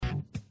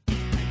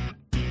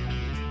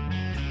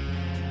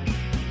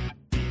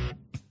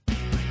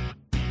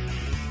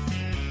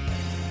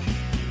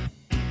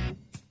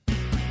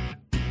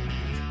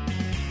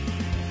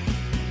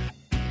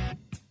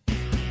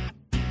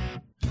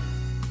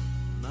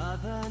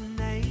Mother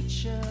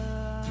Nature,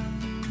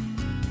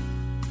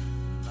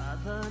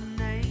 Mother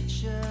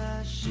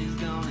Nature, she's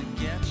gonna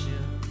get you.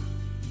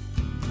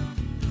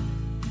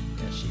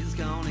 Yeah, she's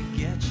gonna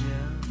get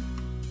you.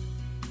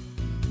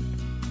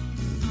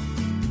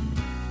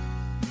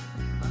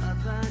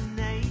 Mother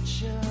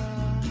Nature,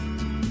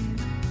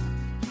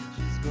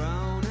 she's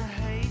grown to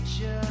hate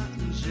you,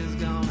 and she's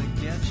gonna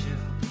get you.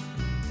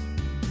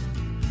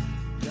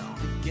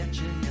 Gonna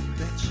get you, you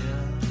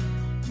betcha.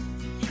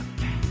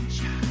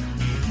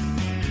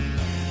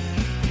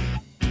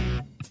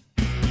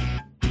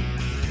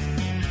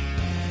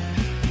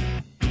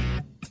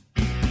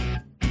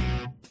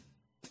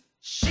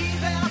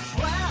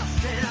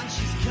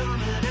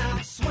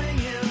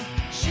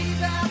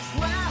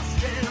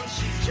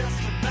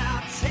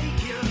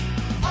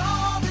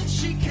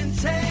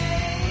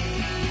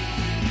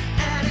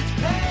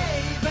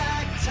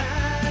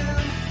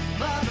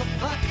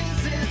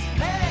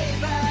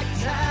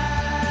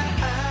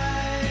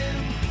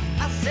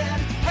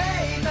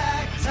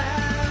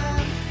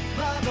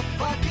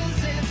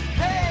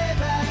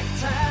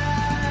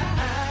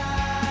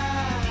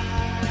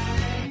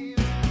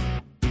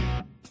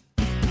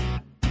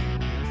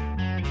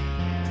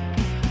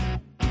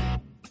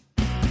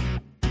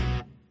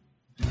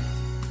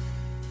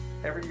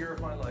 Every year of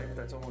my life,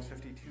 that's almost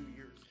 52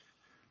 years.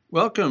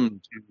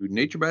 Welcome to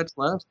Nature Bats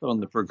Last on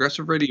the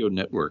Progressive Radio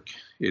Network.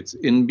 It's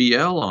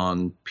NBL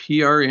on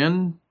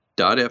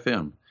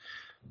PRN.FM.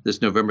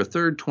 This November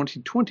 3rd,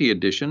 2020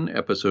 edition,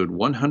 episode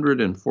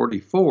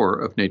 144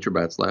 of Nature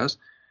Bats Last,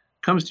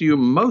 comes to you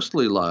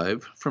mostly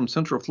live from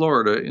Central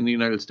Florida in the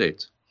United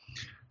States.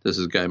 This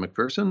is Guy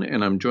McPherson,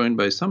 and I'm joined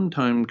by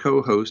sometime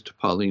co-host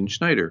Pauline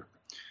Schneider.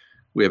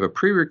 We have a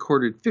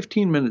pre-recorded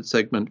 15-minute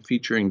segment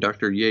featuring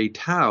Dr. Ye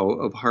Tao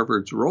of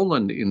Harvard's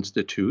Roland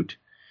Institute,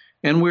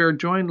 and we are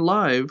joined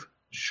live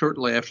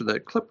shortly after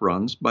that clip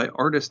runs by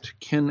artist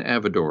Ken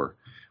Avador.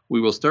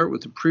 We will start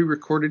with the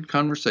pre-recorded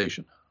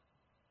conversation.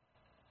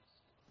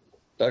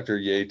 Dr.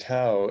 Ye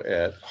Tao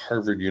at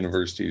Harvard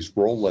University's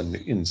Roland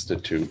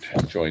Institute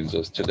joins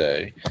us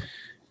today.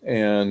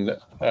 And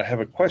I have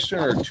a question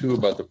or two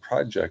about the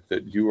project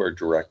that you are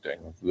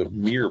directing, the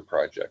MEER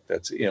project.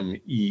 That's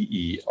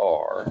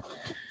MEER.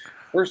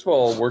 First of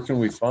all, where can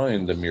we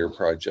find the MEER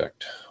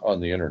project on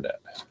the internet?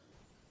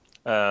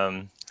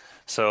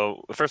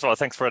 So first of all,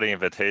 thanks for the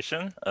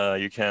invitation.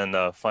 You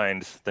can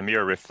find the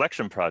MEER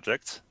Reflection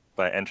Project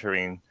by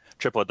entering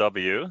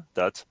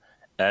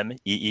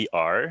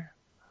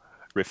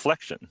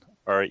www.meerreflection,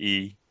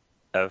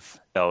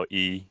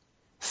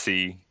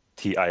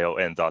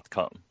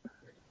 reflection.com.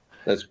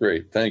 That's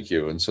great. Thank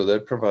you. And so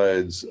that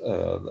provides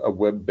a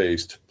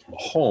web-based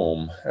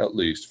home, at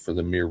least, for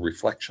the MEER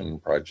Reflection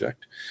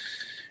Project.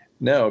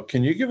 Now,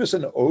 can you give us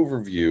an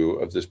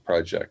overview of this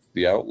project,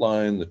 the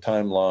outline, the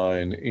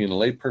timeline, in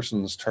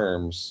layperson's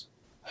terms?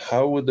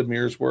 How would the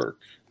MEERs work?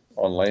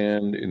 On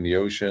land, in the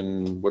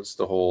ocean? What's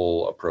the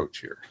whole approach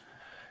here?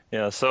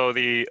 Yeah, so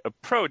the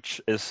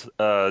approach is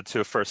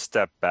to first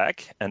step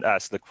back and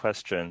ask the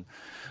question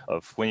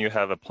of, when you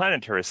have a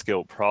planetary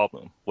scale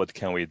problem, what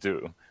can we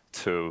do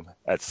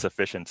at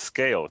sufficient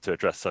scale to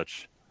address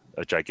such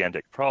a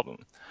gigantic problem?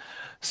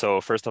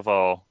 So first of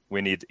all,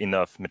 we need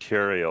enough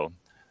material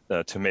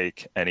to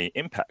make any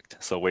impact.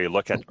 So we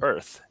look at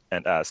Earth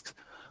and ask,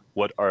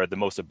 what are the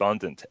most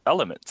abundant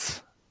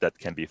elements that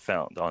can be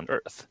found on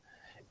Earth?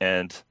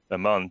 And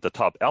among the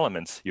top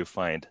elements, you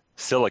find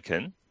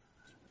silicon,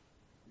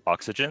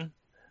 oxygen,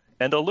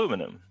 and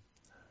aluminum.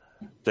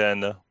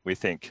 Then we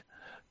think,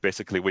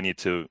 basically, we need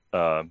to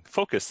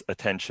focus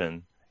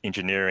attention,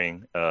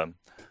 engineering,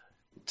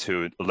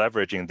 to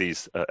leveraging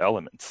these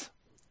elements.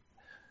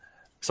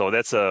 So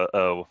that's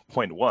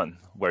point one,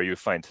 where you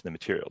find the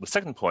material. The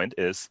second point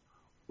is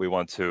we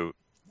want to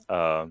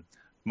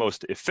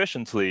most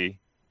efficiently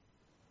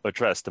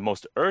address the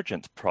most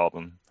urgent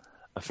problem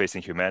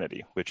facing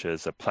humanity, which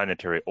is a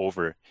planetary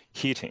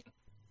overheating.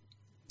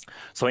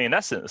 So in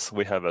essence,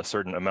 we have a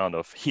certain amount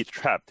of heat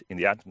trapped in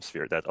the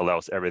atmosphere that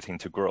allows everything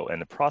to grow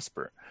and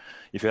prosper.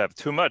 If you have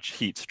too much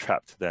heat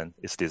trapped, then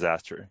it's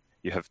disaster.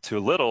 You have too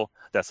little,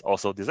 that's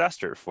also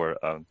disaster for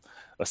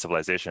a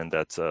civilization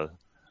that's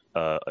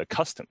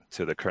accustomed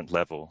to the current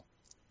level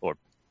or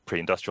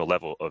pre-industrial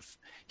level of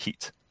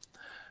heat.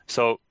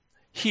 So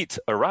heat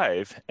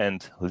arrives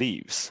and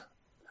leaves.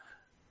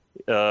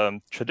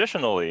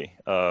 Traditionally,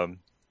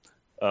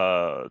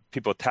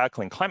 people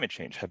tackling climate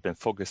change have been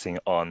focusing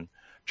on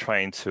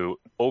trying to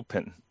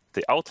open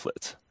the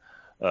outlet,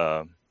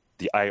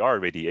 the IR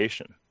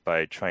radiation,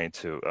 by trying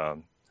to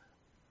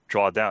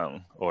draw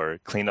down or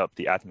clean up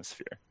the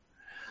atmosphere.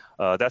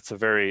 That's a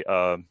very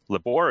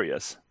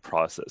laborious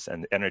process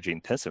and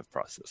energy-intensive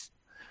process.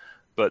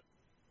 But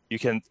you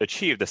can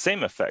achieve the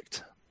same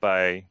effect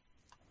by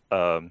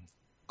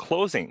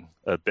closing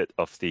a bit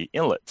of the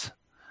inlet.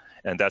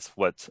 And that's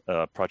what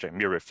Project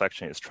MEER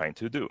Reflection is trying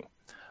to do,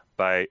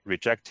 by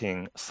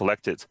rejecting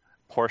selected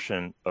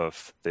portion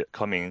of the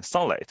coming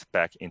sunlight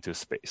back into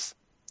space.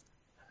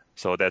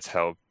 So that's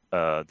how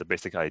the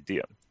basic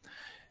idea.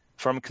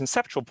 From a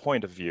conceptual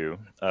point of view,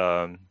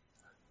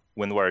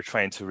 when we're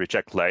trying to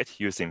reject light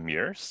using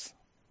mirrors,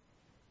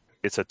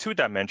 it's a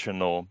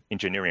two-dimensional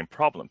engineering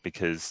problem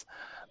because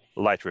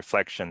light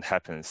reflection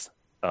happens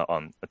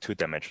on a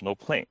two-dimensional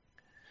plane.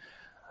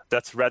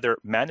 That's rather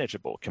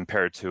manageable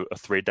compared to a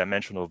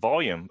three-dimensional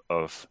volume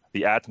of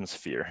the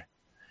atmosphere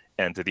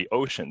and the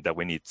ocean that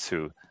we need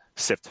to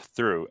sift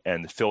through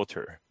and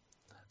filter.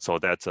 So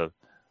that's a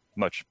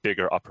much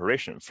bigger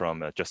operation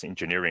from just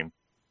engineering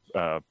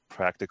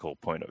practical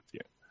point of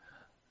view.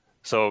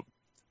 So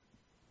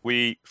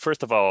we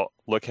first of all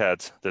look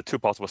at the two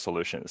possible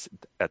solutions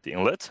at the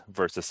inlet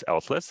versus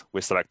outlet.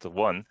 We select the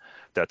one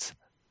that's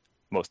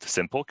most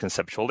simple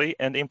conceptually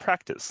and in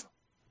practice,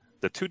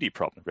 the 2D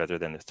problem rather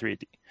than the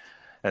 3D.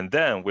 And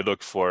then we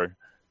look for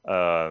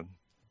the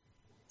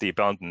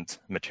abundant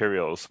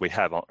materials we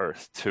have on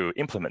Earth to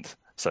implement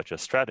such a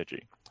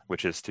strategy,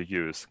 which is to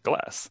use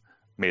glass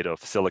made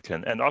of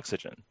silicon and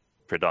oxygen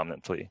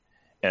predominantly,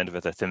 and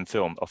with a thin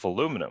film of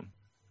aluminum.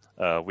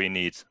 We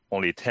need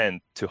only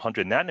 10 to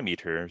 100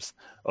 nanometers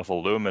of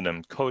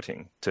aluminum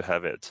coating to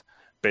have it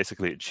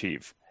basically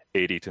achieve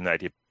 80 to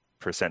 90%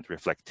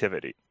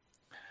 reflectivity.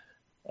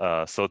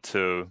 So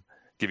to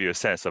give you a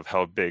sense of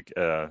how big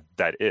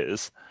that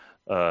is,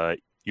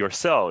 your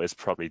cell is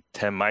probably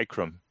 10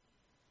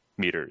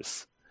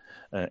 micrometers,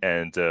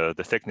 and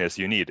the thickness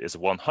you need is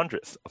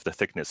 1/100th of the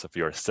thickness of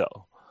your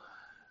cell.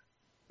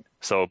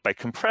 So by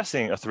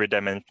compressing a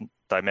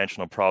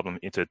three-dimensional problem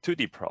into a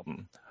 2D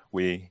problem,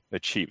 we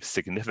achieve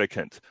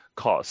significant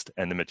cost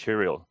and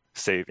material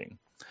saving.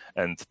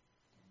 And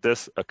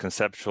this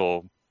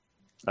conceptual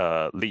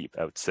leap,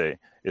 I would say,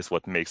 is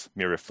what makes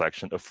mirror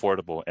reflection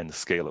affordable and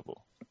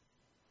scalable.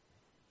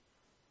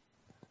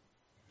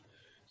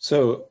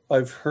 So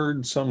I've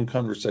heard some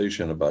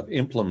conversation about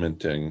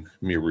implementing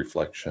mirror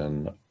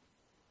reflection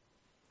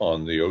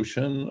on the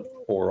ocean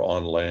or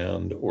on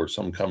land or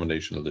some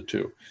combination of the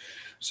two.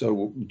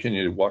 So can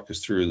you walk us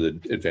through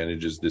the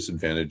advantages,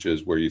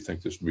 disadvantages, where you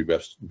think this would be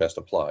best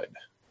applied?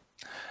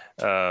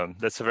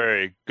 That's a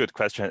very good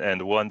question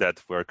and one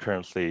that we're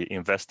currently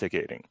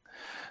investigating.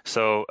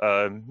 So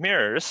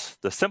mirrors,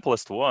 the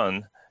simplest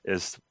one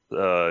is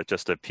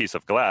just a piece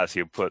of glass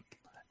you put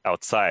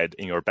outside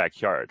in your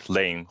backyard,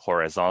 laying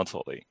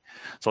horizontally.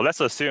 So let's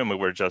assume we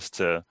were just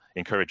to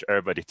encourage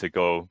everybody to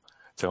go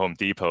to Home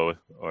Depot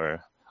or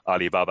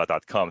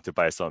Alibaba.com to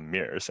buy some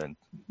mirrors and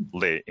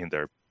lay in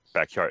their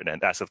backyard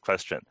and ask the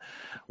question,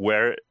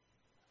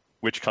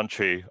 which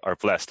country are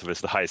blessed with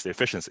the highest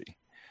efficiency?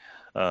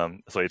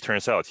 So it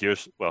turns out,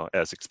 well,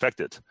 as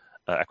expected,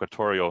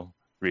 equatorial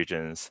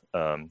regions,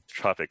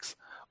 tropics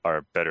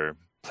are better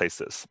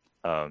places.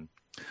 But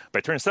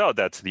it turns out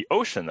that the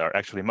ocean are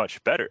actually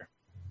much better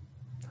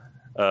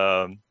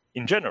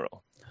in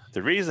general.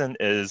 The reason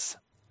is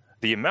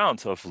the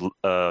amount of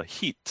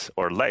heat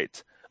or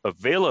light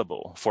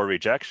available for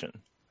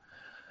rejection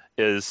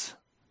is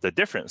the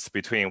difference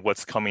between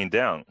what's coming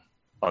down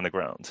on the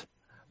ground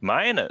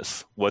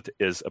minus what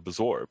is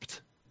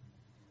absorbed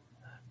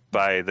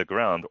by the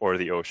ground or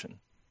the ocean.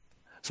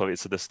 So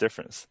it's this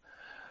difference.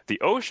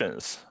 The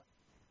oceans,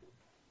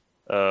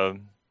 well,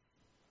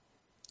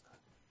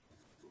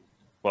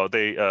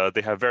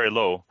 they have very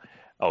low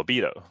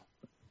albedo.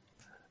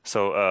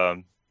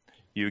 So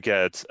you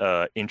get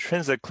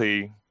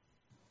intrinsically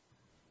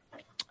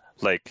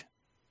like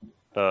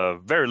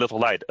very little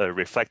light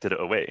reflected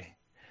away.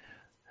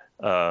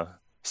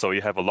 So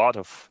you have a lot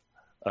of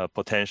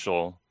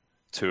potential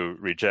to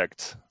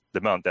reject the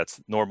amount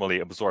that's normally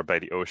absorbed by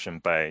the ocean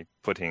by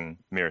putting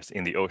mirrors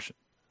in the ocean.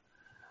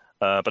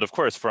 But of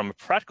course, from a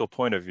practical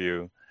point of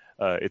view,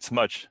 it's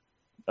much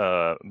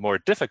more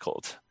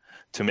difficult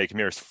to make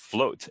mirrors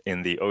float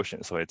in the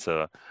ocean. So it's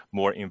a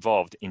more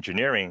involved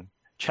engineering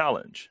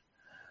challenge.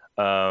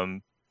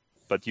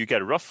 But you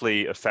get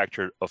roughly a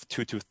factor of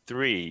 2 to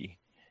 3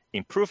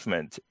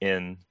 improvement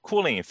in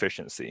cooling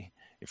efficiency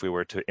if we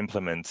were to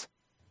implement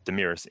the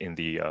mirrors in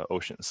the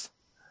oceans,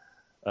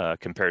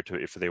 compared to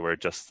if they were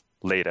just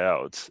laid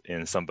out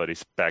in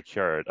somebody's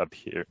backyard up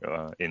here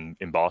in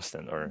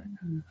Boston or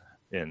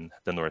in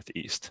the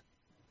Northeast.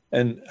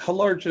 And how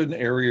large an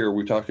area are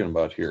we talking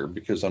about here?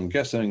 Because I'm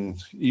guessing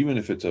even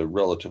if it's a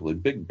relatively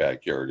big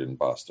backyard in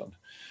Boston,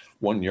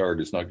 1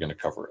 yard is not going to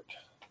cover it.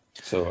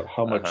 So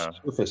how much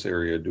surface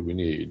area do we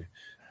need?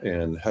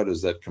 And how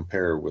does that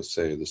compare with,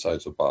 say, the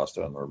size of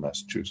Boston or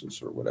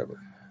Massachusetts or whatever?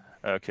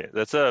 Okay,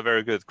 that's a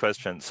very good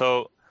question.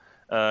 So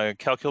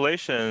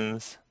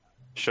calculations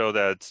show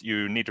that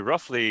you need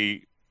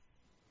roughly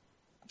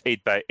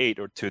 8 by 8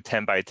 or to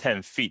 10 by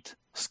 10 feet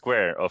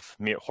square of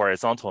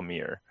horizontal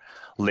mirror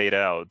laid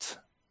out,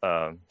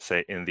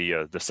 say, in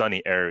the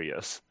sunny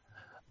areas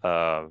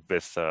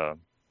with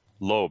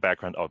low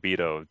background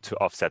albedo to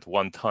offset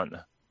 1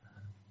 ton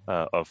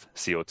of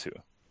CO2.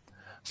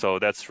 So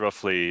that's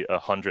roughly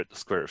 100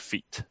 square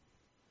feet.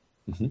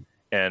 Mm-hmm.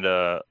 And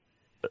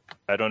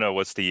I don't know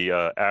what's the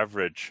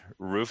average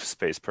roof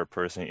space per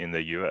person in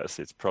the US.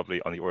 It's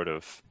probably on the order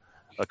of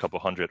a couple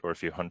hundred or a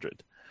few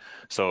hundred.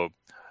 So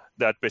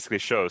that basically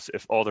shows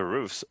if all the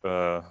roofs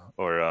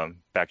or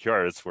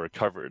backyards were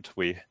covered,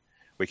 we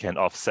can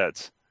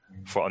offset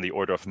for on the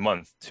order of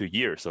months to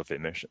years of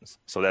emissions.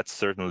 So that's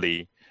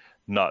certainly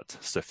not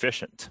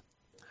sufficient.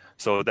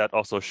 So that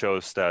also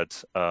shows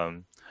that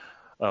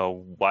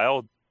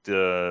while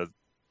the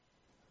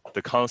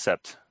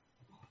concept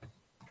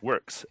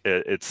works,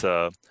 it's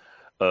a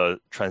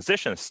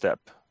transition step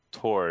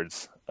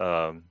towards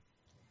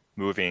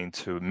moving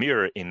to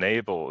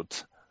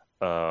mirror-enabled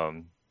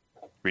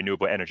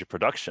renewable energy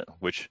production,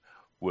 which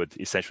would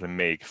essentially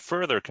make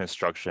further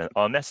construction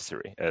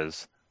unnecessary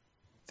as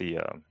the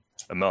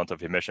amount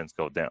of emissions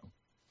go down.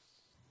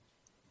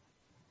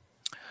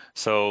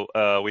 So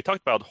we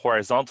talked about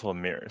horizontal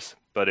mirrors,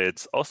 but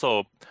it's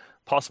also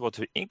possible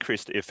to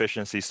increase the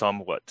efficiency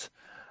somewhat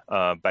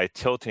by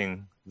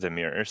tilting the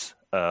mirrors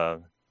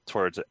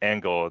towards an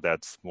angle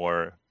that's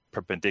more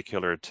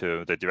perpendicular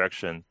to the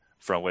direction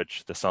from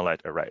which the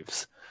sunlight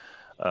arrives.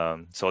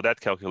 So that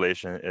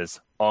calculation is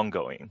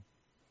ongoing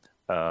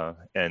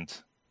and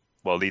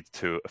will lead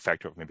to a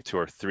factor of maybe 2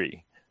 or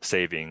 3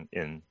 saving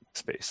in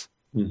space.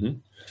 Mm-hmm.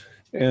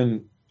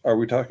 And are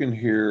we talking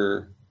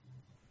here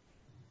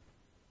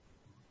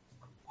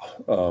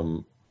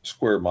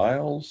square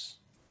miles,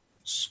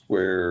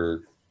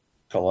 square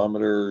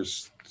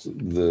kilometers,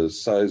 the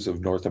size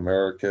of North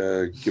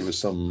America? Give us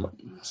some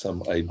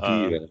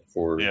idea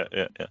for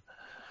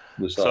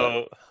the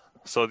size.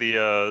 So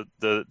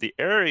the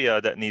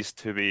area that needs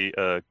to be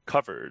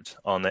covered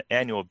on an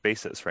annual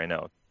basis right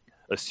now,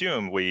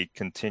 assume we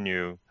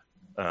continue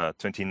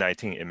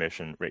 2019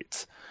 emission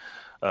rates,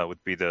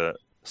 would be the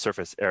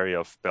surface area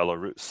of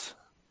Belarus.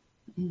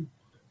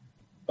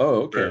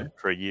 Oh, okay.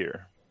 Per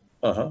year.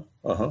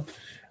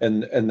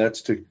 And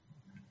that's to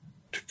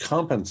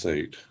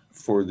compensate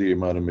for the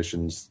amount of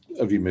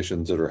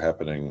emissions that are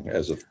happening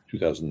as of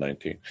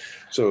 2019.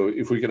 So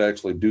if we could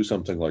actually do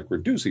something like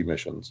reduce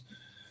emissions,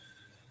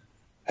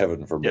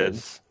 heaven forbid,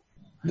 yes,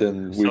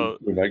 then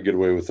we might get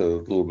away with a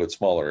little bit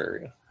smaller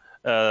area.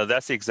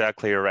 That's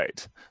exactly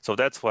right. So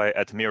that's why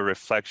at Mirror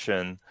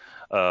Reflection,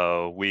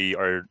 we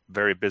are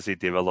very busy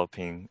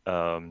developing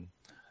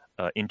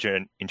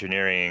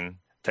engineering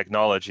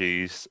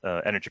technologies,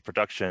 energy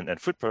production,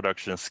 and food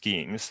production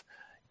schemes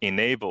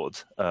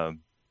enabled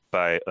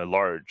by a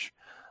large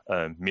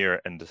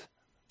mirror and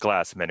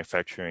glass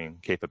manufacturing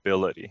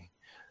capability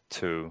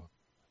to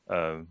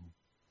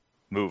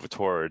move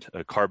toward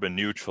a carbon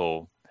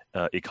neutral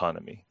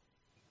economy.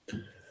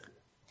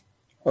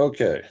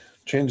 Okay,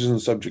 changing the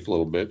subject a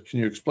little bit. Can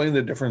you explain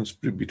the difference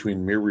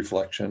between mirror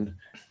reflection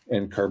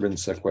and carbon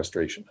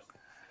sequestration?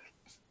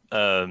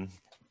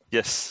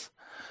 Yes.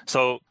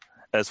 So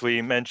as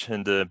we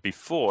mentioned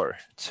before,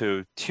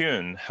 to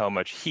tune how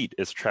much heat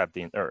is trapped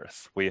in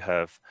Earth, we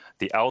have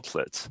the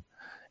outlet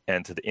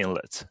and the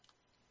inlet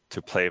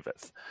to play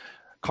with.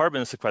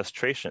 Carbon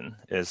sequestration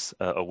is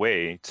a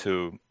way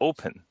to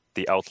open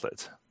the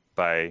outlet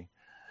by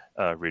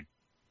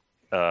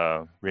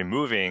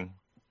removing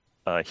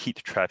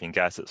heat-trapping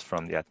gases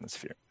from the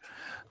atmosphere.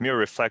 Mirror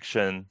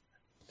reflection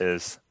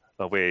is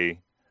a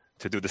way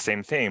to do the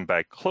same thing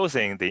by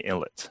closing the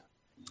inlet.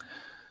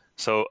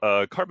 So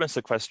carbon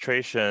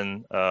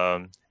sequestration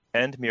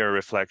and mirror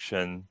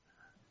reflection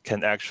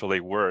can actually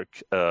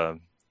work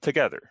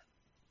together.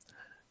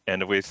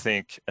 And we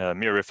think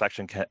mirror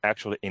reflection can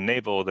actually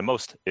enable the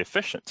most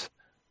efficient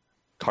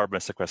carbon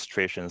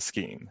sequestration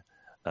scheme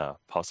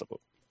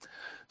possible.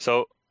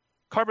 So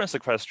carbon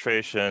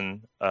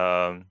sequestration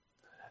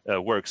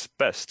works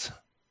best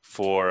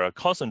for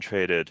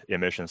concentrated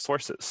emission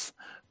sources,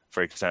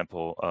 for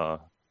example,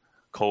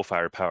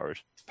 coal-fired power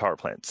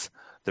plants.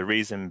 The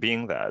reason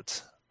being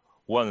that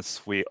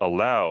once we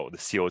allow the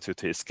CO2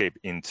 to escape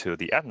into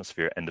the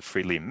atmosphere and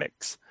freely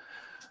mix,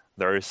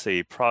 there is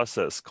a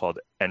process called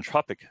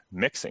entropic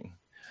mixing.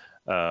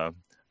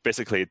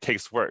 Basically, it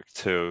takes work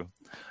to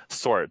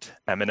sort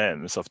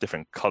M&Ms of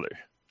different color,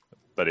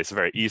 but it's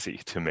very easy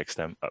to mix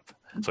them up.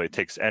 So it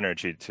takes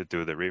energy to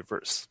do the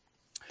reverse.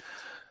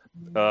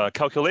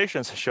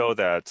 Calculations show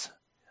that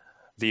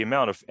the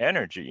amount of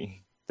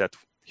energy that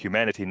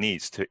humanity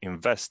needs to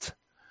invest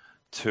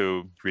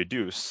to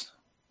reduce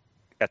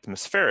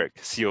atmospheric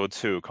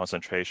CO2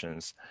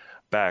 concentrations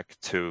back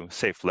to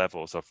safe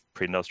levels of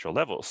pre-industrial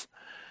levels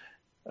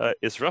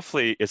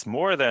is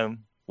more than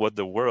what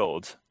the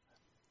world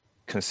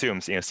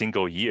consumes in a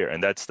single year,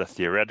 and that's the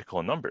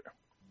theoretical number.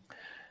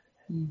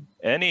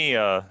 Any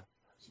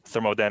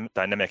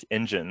thermodynamic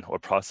engine or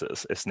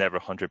process is never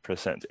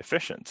 100%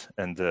 efficient,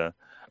 and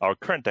our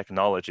current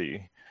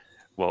technology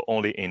will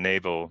only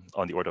enable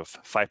on the order of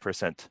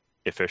 5%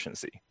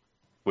 efficiency,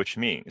 which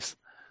means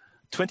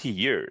 20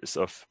 years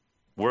of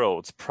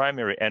world's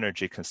primary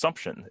energy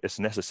consumption is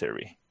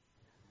necessary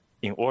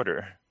in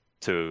order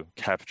to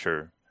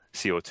capture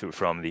CO2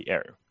 from the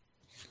air.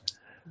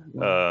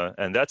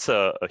 And that's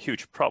a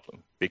huge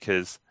problem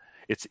because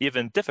it's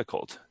even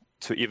difficult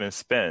to even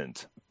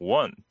spend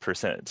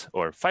 1%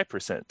 or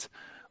 5%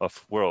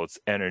 of world's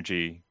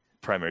energy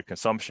primary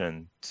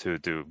consumption to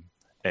do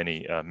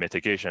any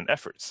mitigation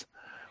efforts,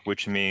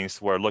 which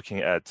means we're looking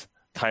at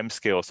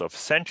timescales of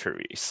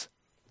centuries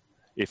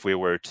if we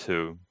were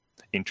to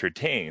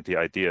entertain the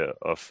idea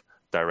of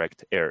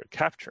direct air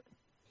capture.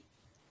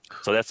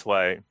 So that's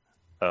why,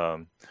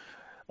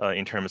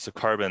 in terms of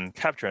carbon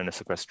capture and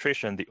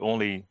sequestration, the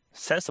only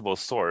sensible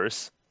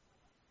source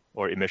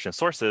or emission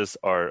sources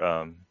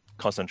are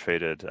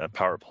concentrated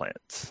power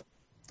plants.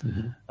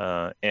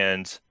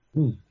 And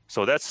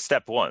so that's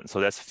step one. So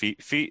that's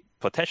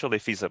potentially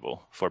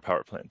feasible for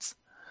power plants.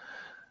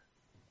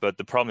 But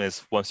the problem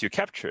is, once you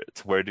capture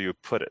it, where do you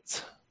put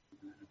it?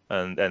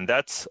 And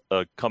that's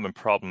a common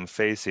problem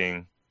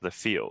facing the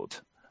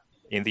field.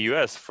 In the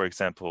US, for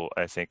example,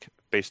 I think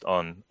based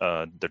on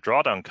the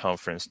Drawdown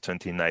Conference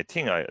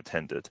 2019 I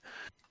attended,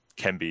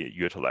 can be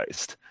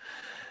utilized.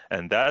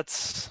 And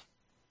that's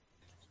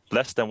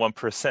less than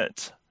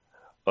 1%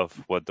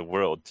 of what the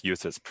world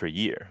uses per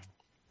year.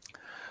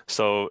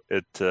 So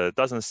it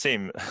doesn't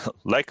seem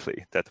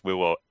likely that we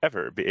will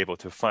ever be able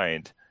to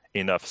find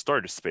enough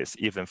storage space,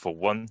 even for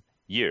 1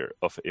 year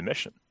of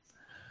emission.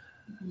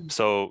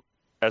 So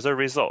as a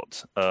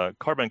result,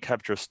 carbon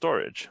capture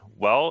storage,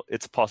 while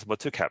it's possible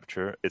to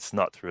capture, it's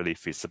not really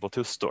feasible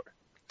to store.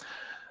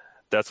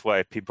 That's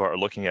why people are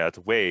looking at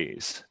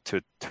ways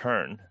to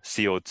turn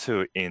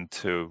CO2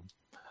 into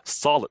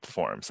solid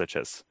form, such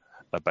as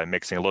by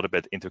mixing a little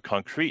bit into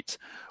concrete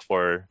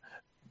or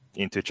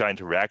into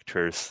giant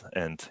reactors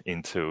and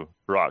into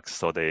rocks,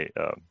 so they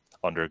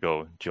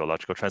undergo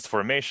geological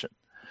transformation.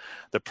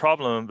 The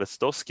problem with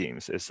those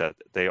schemes is that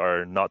they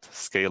are not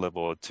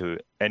scalable to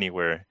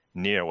anywhere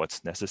near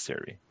what's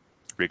necessary,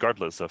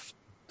 regardless of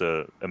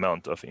the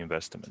amount of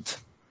investment.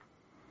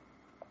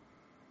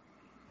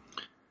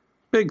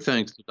 Big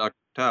thanks to Dr.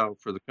 Tao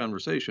for the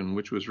conversation,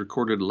 which was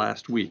recorded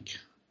last week.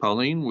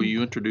 Pauline, will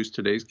you introduce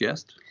today's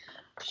guest?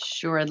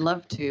 Sure, I'd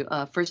love to.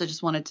 First, I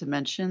just wanted to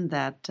mention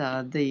that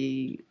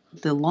the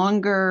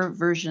longer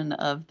version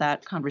of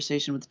that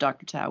conversation with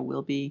Dr. Tao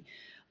will be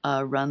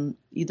run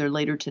either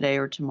later today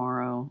or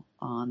tomorrow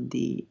on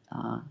the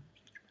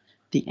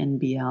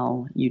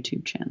NBL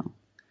YouTube channel.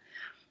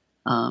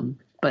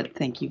 But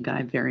thank you,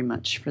 Guy, very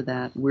much for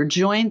that. We're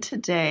joined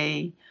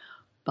today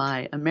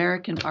by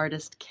American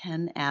artist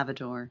Ken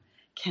Avedor.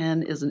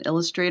 Ken is an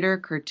illustrator,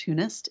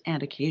 cartoonist,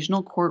 and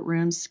occasional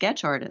courtroom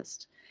sketch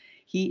artist.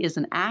 He is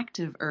an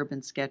active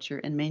urban sketcher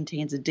and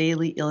maintains a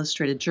daily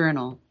illustrated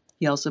journal.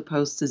 He also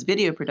posts his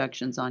video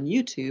productions on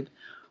YouTube,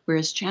 where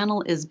his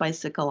channel is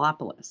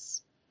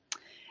Bicycleopolis,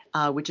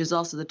 which is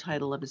also the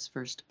title of his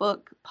first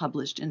book,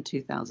 published in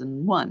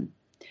 2001.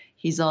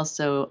 He's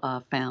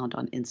also found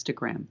on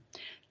Instagram.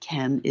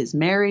 Ken is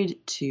married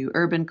to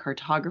urban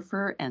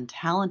cartographer and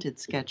talented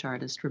sketch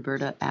artist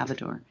Roberta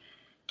Avedor.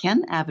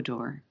 Ken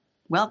Avedor,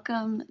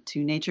 welcome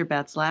to Nature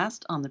Bats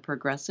Last on the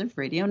Progressive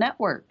Radio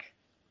Network.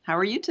 How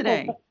are you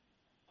today? Well,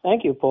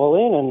 thank you,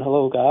 Pauline, and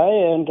hello, Guy.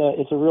 And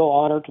it's a real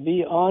honor to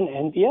be on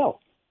NBL.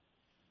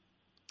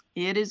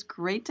 It is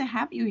great to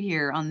have you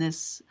here on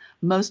this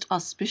most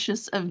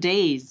auspicious of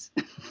days.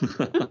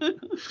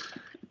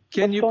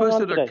 Ken, you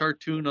posted a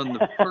cartoon on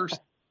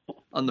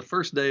the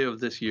first day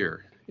of this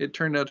year. It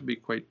turned out to be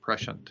quite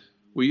prescient.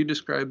 Will you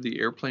describe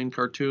the airplane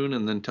cartoon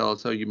and then tell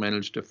us how you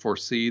managed to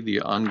foresee the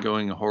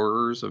ongoing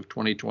horrors of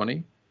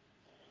 2020?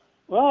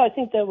 Well, I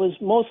think that was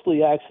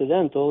mostly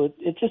accidental.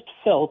 It just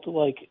felt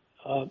like,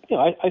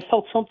 I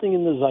felt something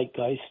in the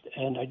zeitgeist,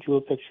 and I drew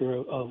a picture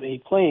of a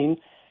plane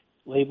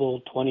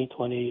labeled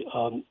 2020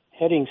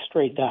 heading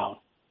straight down.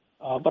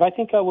 But I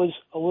think I was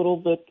a little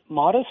bit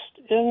modest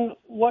in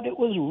what it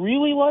was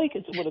really like.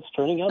 What it's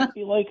turning out to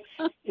be like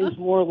is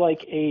more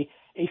like a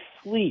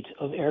fleet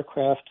of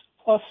aircraft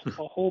plus a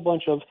whole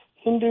bunch of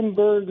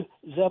Hindenburg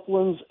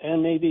Zeppelins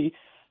and maybe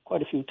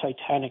quite a few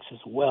Titanics as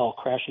well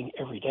crashing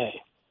every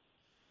day.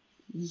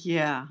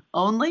 Yeah,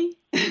 only?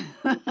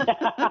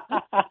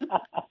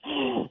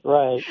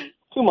 Right.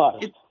 Too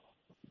modest.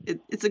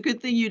 It's a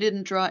good thing you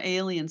didn't draw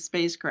alien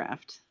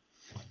spacecraft.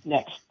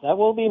 Next. That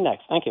will be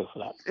next. Thank you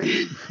for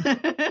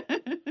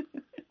that.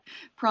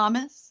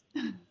 Promise?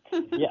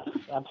 Yes,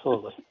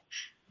 absolutely.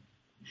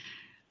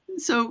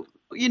 So,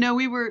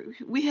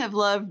 we have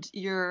loved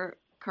your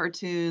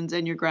cartoons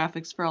and your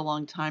graphics for a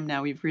long time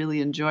now. We've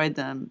really enjoyed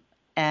them.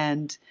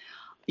 And,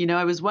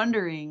 I was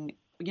wondering,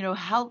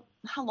 how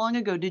long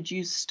ago did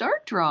you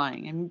start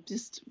drawing? And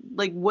just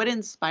like what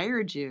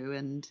inspired you?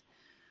 And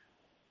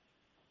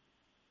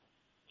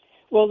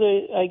well,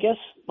 I guess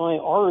my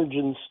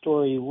origin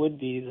story would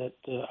be that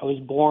I was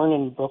born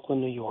in Brooklyn,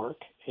 New York,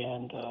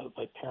 and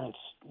my parents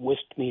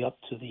whisked me up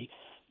to the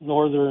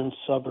northern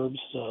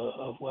suburbs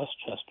of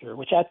Westchester,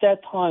 which at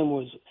that time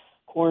was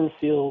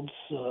cornfields,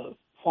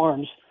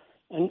 farms,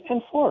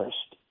 and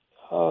forest.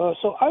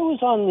 So I was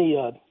on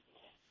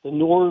the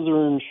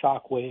northern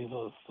shockwave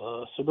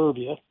of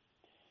suburbia.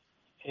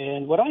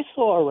 And what I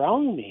saw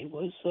around me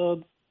was,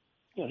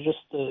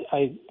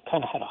 I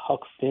kind of had a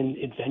Huck Finn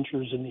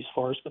adventures in these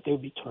forests, but they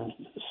would be turned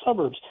into the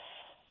suburbs.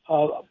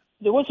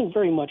 There wasn't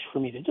very much for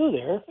me to do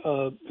there,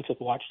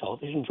 except watch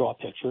television, draw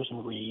pictures,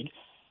 and read.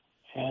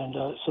 And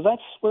so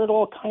that's where it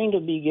all kind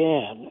of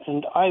began.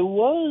 And I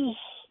was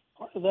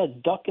part of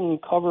that duck and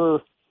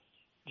cover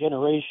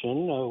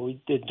generation.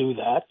 We did do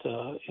that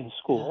in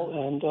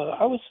school, and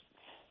I was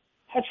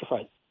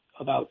petrified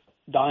about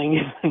dying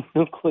in a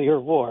nuclear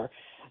war.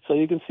 So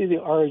you can see the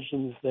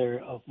origins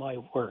there of my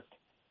work.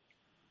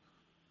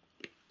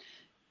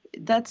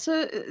 That's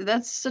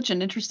such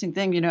an interesting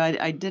thing.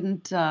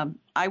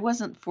 I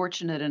wasn't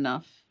fortunate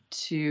enough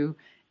to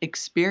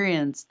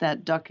experience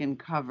that duck and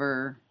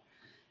cover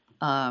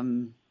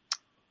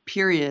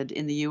period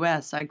in the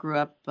U.S. I grew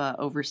up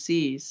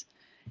overseas,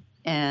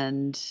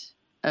 and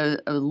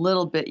a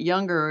little bit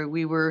younger,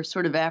 we were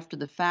sort of after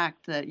the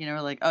fact that,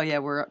 like, oh yeah,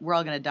 we're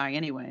all going to die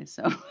anyway,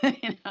 so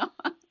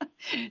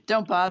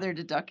don't bother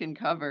to duck and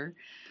cover.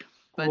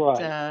 But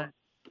Right.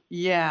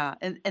 yeah,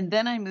 and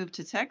then I moved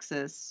to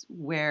Texas,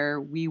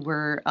 where we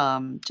were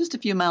just a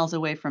few miles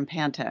away from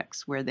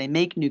Pantex, where they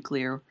make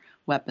nuclear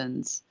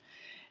weapons.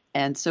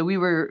 And so we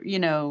were,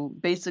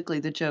 basically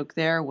the joke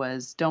there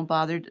was don't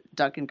bother to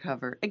duck and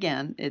cover.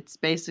 Again, it's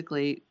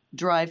basically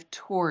drive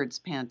towards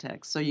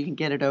Pantex so you can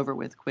get it over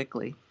with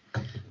quickly.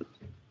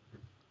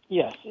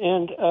 Yes,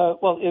 and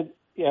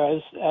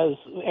as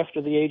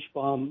after the H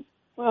bomb,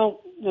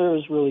 well, there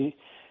is really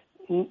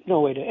no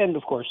way to end,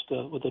 of course,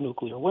 with the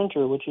nuclear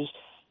winter, which is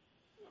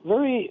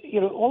very,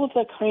 all of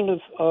that kind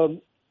of.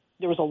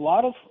 There was a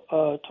lot of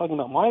talking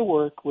about my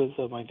work with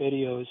my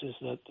videos. Is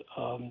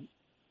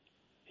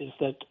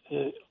that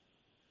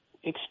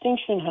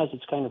extinction has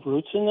its kind of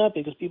roots in that,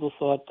 because people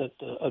thought that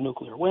a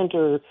nuclear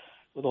winter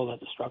with all that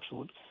destruction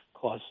would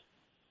cause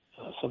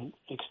some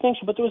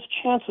extinction, but there was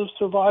a chance of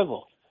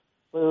survival.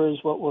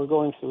 Whereas what we're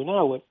going through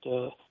now, what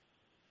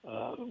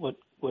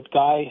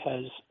Guy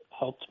has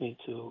helped me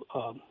to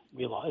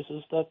realize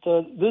is that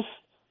this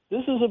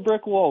is a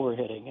brick wall we're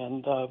hitting,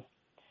 and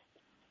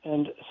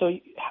so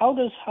how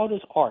does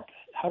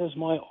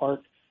my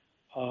art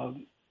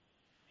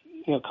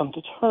come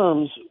to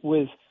terms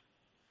with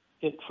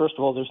it? First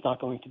of all, there's not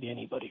going to be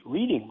anybody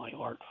reading my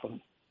art from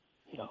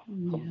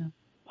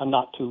a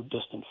not too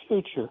distant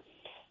future.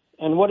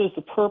 And what is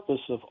the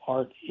purpose of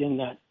art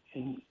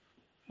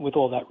with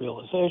all that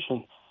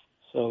realization?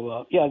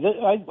 So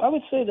I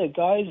would say that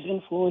Guy's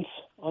influence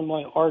on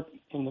my art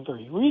in the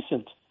very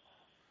recent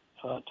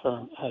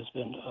term has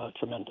been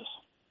tremendous.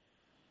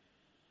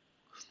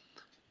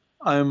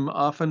 I'm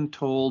often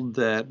told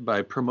that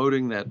by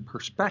promoting that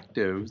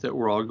perspective that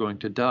we're all going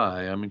to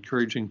die, I'm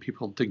encouraging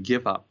people to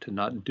give up, to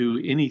not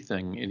do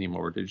anything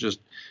anymore, to just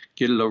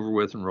get it over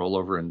with and roll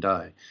over and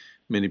die.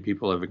 Many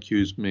people have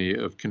accused me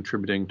of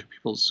contributing to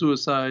people's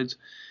suicides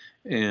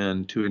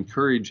and to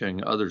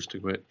encouraging others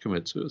to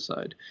commit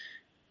suicide.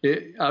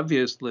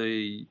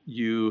 Obviously,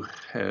 you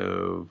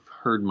have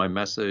heard my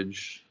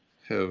message,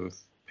 have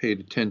paid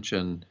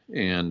attention,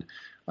 and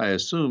I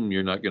assume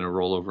you're not going to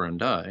roll over and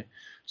die.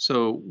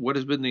 So what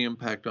has been the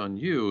impact on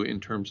you in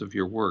terms of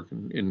your work,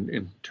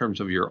 in terms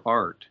of your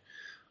art,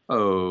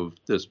 of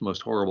this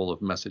most horrible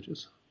of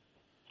messages?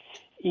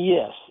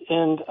 Yes,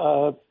 and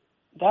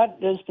that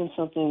has been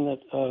something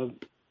that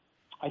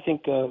I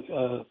think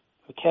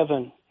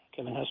Kevin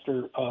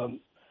Hester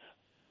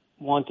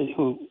wanted,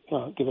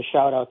 give a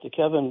shout out to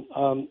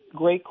Kevin.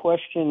 Great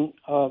question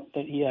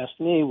that he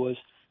asked me was,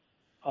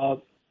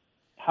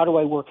 how do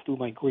I work through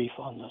my grief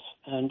on this?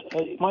 And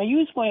I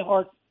use my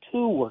art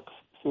to work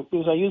through,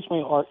 because I use my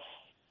art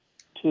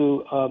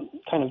to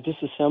kind of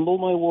disassemble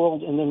my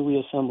world and then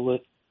reassemble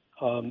it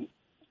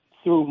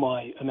through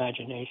my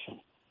imagination.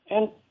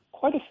 And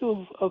quite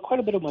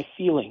a bit of my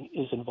feeling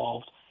is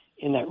involved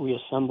in that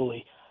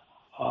reassembly.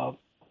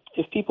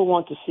 If people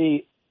want to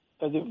see,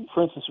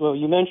 for instance, well,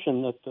 you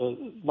mentioned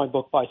that my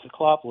book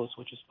Bicyclopolis,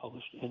 which is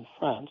published in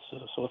France,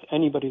 so if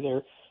anybody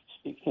there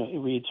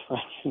reads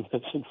French and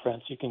lives in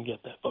France, you can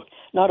get that book.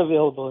 Not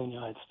available in the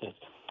United States.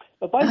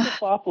 But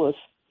Bicyclopolis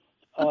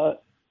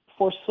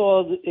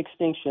foresaw the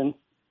extinction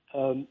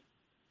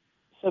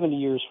 70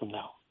 years from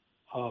now.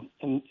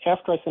 And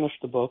after I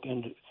finished the book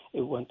and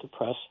it went to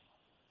press,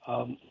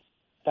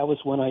 that was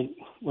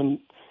when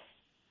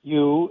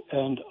you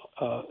and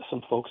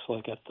some folks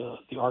like at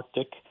the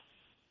Arctic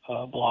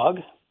blog.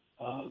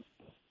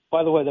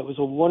 By the way, that was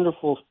a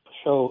wonderful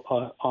show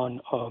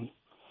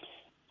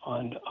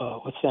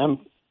with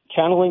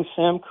channeling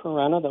Sam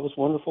Carena. That was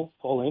wonderful.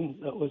 Pauline,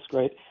 that was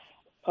great.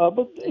 But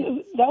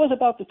that was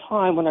about the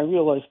time when I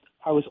realized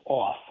I was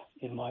off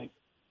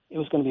it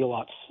was going to be a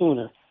lot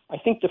sooner. I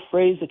think the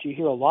phrase that you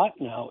hear a lot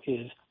now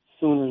is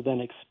sooner than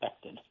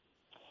expected.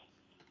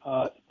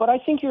 But I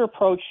think your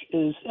approach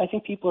is, I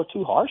think people are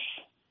too harsh.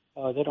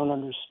 They don't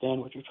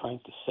understand what you're trying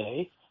to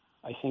say.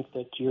 I think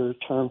that your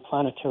term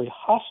planetary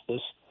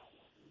hospice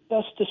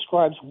best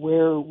describes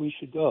where we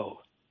should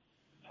go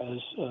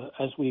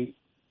as we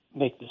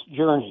make this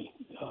journey.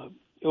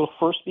 It will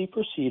first be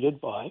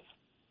preceded by,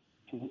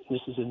 and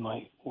this is in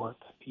my work,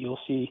 you'll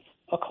see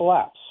a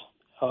collapse.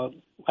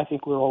 I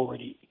think we're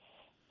already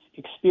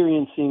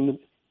experiencing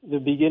the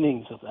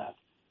beginnings of that.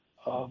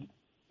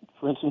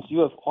 For instance, you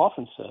have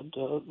often said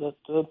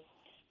that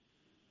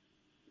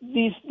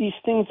these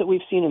things that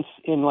we've seen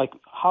in like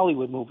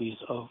Hollywood movies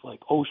of like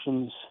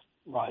oceans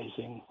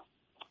rising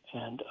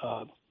and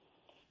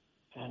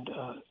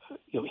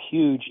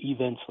huge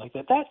events like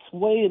that, that's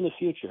way in the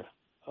future.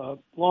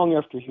 long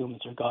after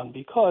humans are gone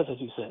because, as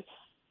you said,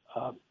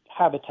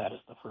 habitat is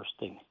the first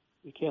thing.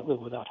 We can't live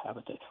without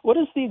habitat. What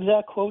is the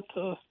exact quote,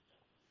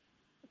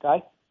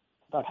 Guy,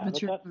 about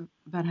habitat?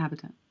 About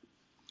habitat?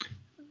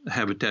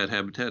 Habitat,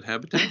 habitat,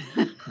 habitat.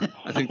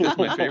 I think that's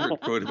my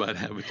favorite quote about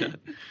habitat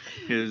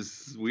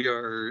is we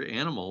are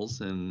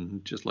animals,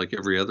 and just like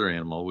every other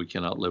animal, we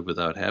cannot live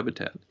without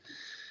habitat.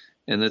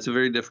 And that's a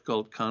very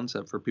difficult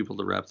concept for people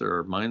to wrap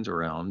their minds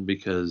around,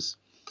 because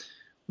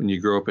when you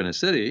grow up in a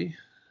city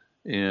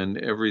and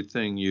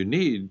everything you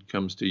need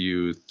comes to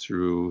you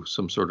through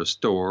some sort of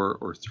store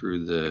or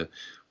through the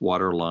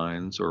water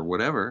lines or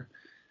whatever,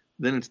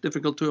 then it's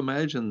difficult to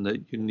imagine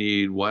that you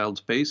need wild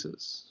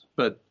spaces.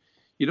 But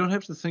you don't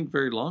have to think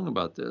very long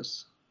about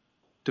this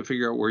to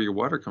figure out where your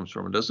water comes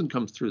from. It doesn't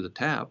come through the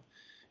tap.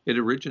 It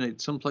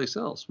originates someplace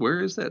else.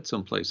 Where is that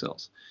someplace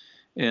else?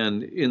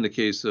 And in the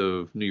case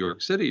of New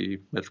York City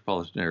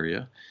metropolitan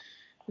area,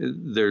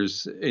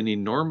 there's an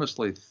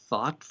enormously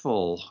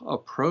thoughtful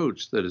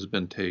approach that has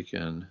been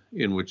taken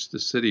in which the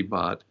city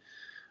bought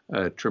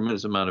a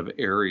tremendous amount of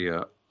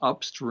area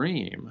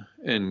upstream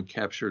and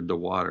captured the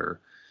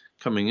water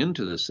coming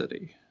into the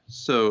city.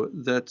 So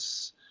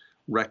that's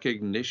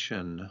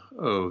recognition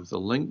of the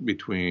link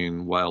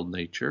between wild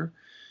nature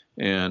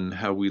and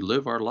how we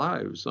live our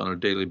lives on a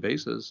daily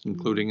basis,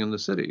 including in the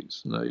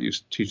cities. And I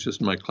used to teach this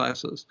in my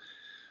classes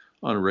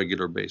on a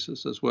regular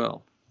basis as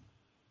well.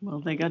 Well,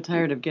 they got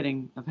tired of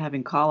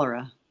having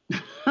cholera.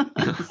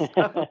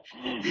 I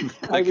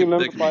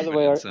remember, by the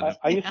way,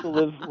 I used to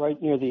live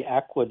right near the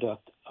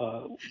aqueduct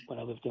when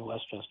I lived in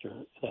Westchester,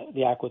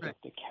 the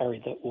aqueduct that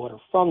carried that water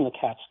from the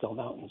Catskill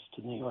Mountains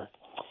to New York.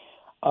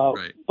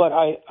 But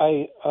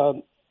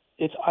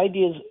it's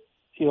ideas,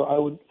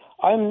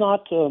 I'm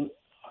not,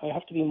 I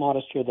have to be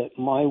modest here that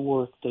my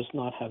work does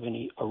not have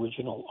any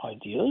original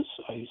ideas.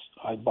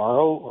 I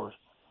borrow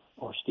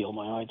or steal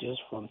my ideas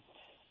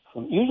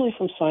usually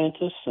from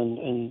scientists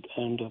and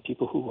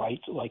people who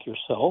write like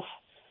yourself.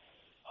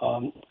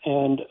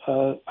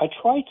 I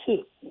try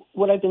to,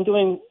 what I've been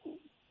doing,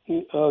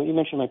 you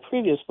mentioned my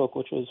previous book,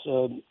 which was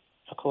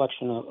a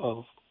collection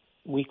of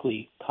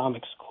weekly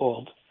comics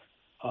called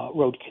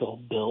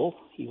Roadkill Bill.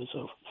 He was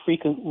a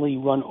frequently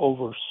run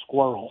over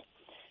squirrel.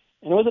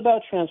 And it was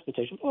about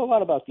transportation, a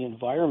lot about the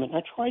environment.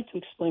 And I tried to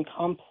explain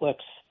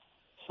complex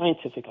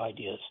scientific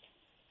ideas.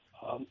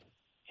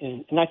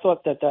 And I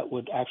thought that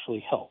would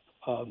actually help.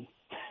 I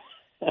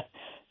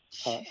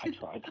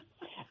tried,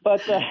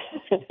 but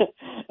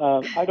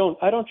I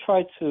don't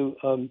try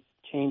to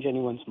change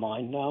anyone's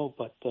mind now.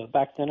 But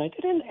back then I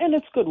did, and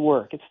it's good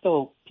work. It's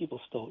still,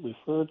 people still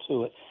refer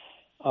to it.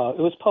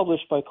 It was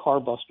published by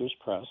Carbusters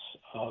Press,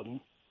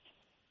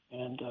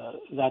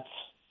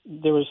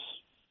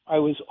 I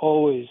was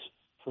always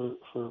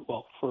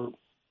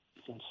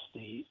since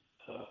the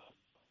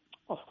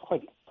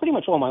pretty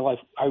much all my life.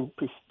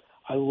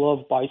 I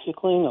love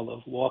bicycling. I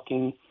love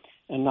walking,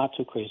 and not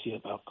too crazy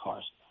about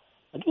cars.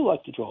 I do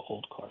like to draw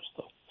old cars,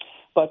 though.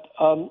 But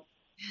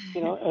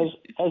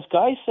as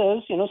Guy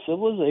says,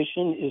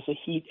 civilization is a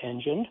heat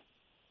engine,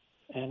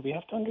 and we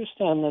have to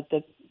understand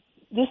that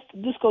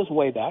this goes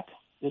way back.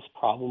 This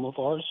problem of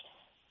ours,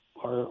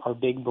 our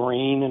big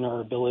brain and our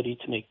ability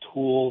to make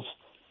tools,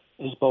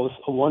 is both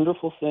a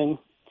wonderful thing,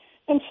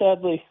 and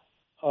sadly,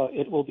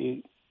 it will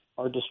be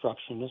our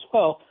destruction as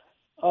well.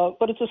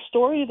 But it's a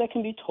story that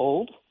can be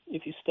told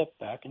if you step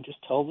back and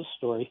just tell the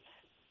story.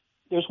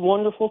 There's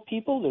wonderful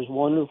people, there's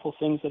wonderful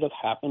things that have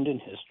happened in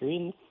history,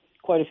 and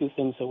quite a few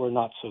things that were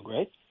not so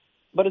great.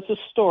 But it's a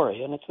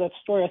story, and it's that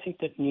story, I think,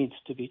 that needs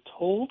to be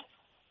told.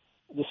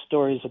 The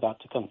story is about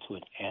to come to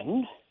an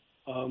end.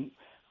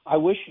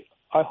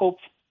 I hope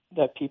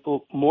that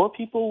more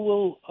people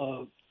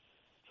will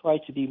try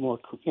to be more,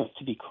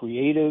 to be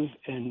creative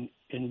and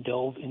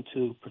delve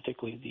into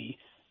particularly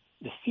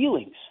the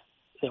feelings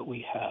that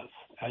we have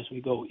as we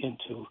go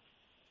into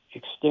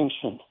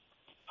extinction.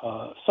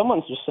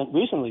 Someone just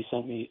recently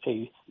sent me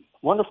a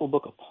wonderful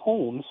book of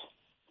poems.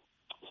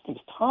 His name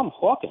is Tom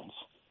Hawkins,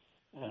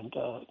 and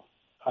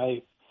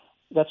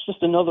that's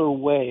just another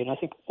way, and I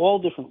think all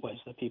different ways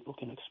that people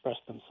can express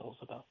themselves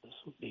about this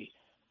would be,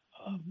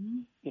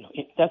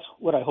 that's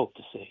what I hope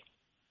to see.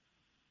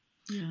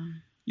 Yeah.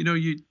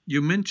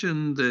 You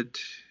mentioned that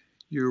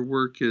your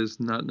work is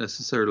not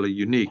necessarily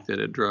unique, that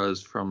it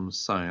draws from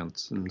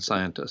science and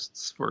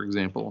scientists, for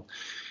example.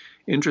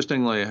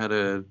 Interestingly, I had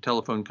a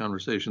telephone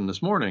conversation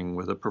this morning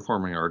with a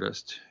performing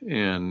artist,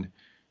 and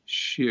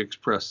she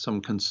expressed some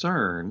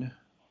concern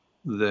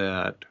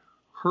that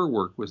her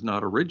work was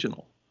not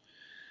original.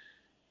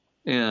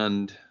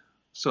 And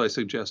so I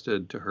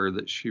suggested to her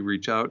that she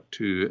reach out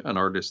to an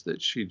artist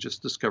that she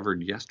just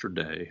discovered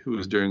yesterday who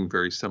was doing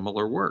very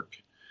similar work.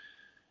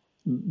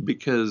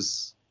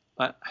 Because,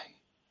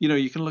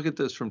 you can look at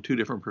this from two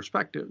different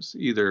perspectives.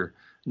 Either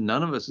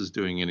none of us is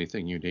doing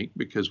anything unique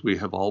because we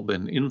have all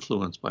been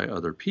influenced by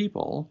other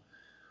people,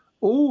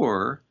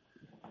 or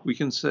we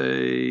can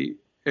say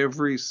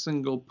every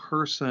single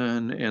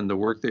person and the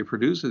work they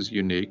produce is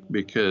unique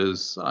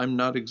because I'm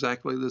not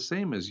exactly the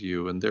same as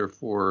you, and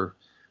therefore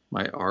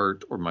my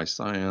art or my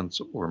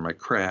science or my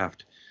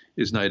craft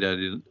is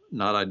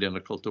not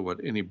identical to what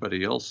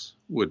anybody else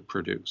would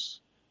produce.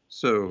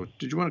 So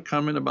did you want to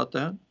comment about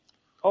that?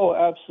 Oh,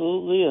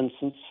 absolutely. And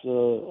since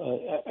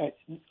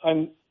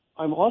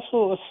I'm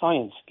also a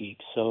science geek,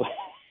 so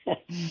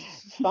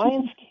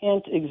science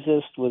can't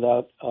exist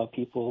without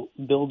people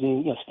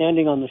building,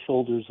 standing on the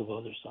shoulders of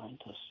other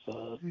scientists.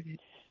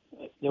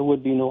 There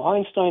would be no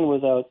Einstein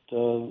without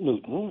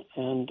Newton,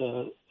 and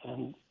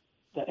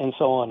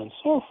so on and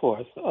so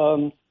forth.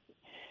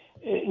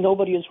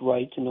 Nobody is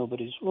right and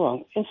nobody is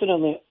wrong.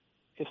 Incidentally,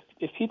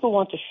 if people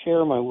want to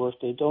share my work,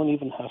 they don't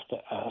even have to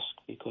ask,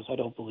 because I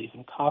don't believe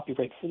in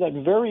copyright for that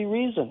very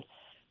reason.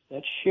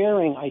 That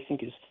sharing, I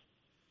think,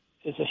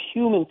 is a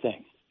human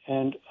thing,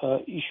 and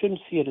you shouldn't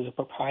see it as a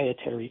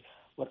proprietary.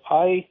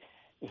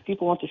 If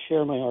people want to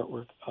share my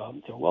artwork,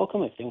 they're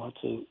welcome. If they want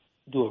to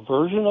do a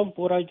version of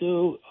what I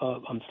do,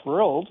 I'm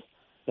thrilled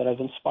that I've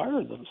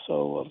inspired them.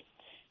 So,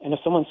 and if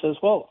someone says,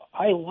 well,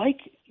 I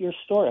like your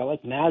story, I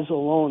like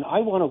Mazzalone, I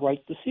want to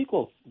write the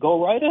sequel,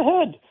 go right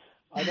ahead.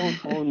 I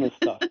don't own this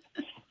stuff.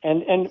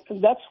 And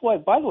that's why,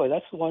 by the way,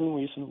 that's one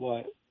reason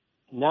why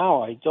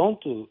now I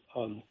don't do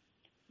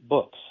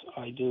books.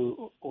 I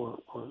do, or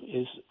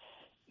is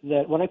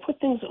that when I put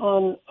things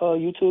on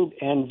YouTube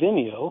and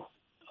Vimeo,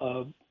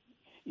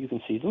 you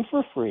can see them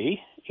for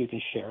free. You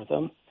can share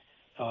them.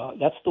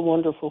 That's the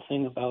wonderful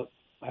thing about,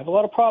 I have a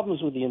lot of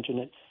problems with the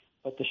internet,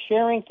 but the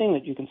sharing thing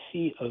that you can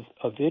see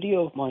a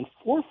video of mine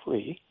for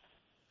free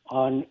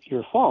on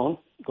your phone,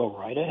 go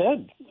right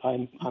ahead.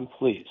 I'm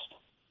pleased.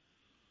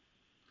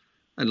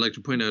 I'd like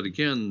to point out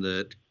again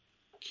that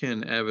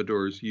Ken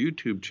Avador's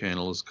YouTube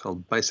channel is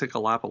called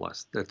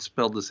Bicycleopolis. That's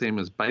spelled the same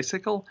as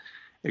bicycle,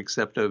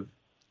 except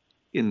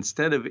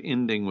instead of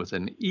ending with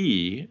an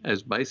E,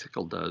 as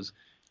bicycle does,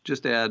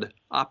 just add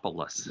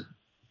opolis,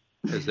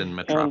 as in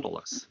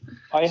metropolis.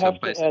 I have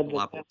to add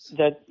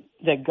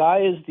that guy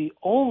is the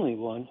only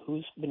one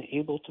who's been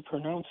able to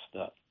pronounce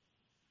that.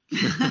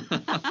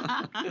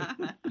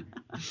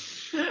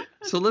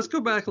 So let's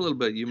go back a little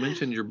bit. You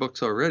mentioned your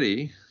books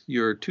already.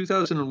 Your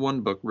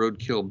 2001 book,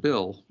 Roadkill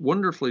Bill,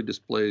 wonderfully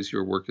displays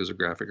your work as a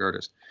graphic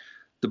artist.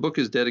 The book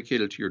is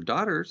dedicated to your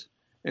daughters,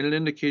 and it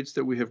indicates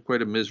that we have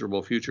quite a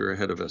miserable future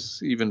ahead of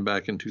us, even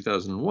back in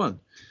 2001.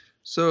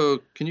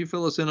 So can you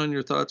fill us in on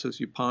your thoughts as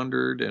you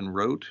pondered and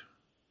wrote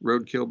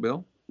Roadkill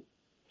Bill?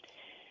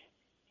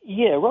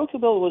 Yeah,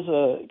 Roadkill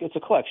Bill it's a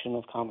collection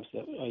of comics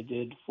that I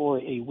did for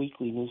a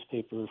weekly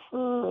newspaper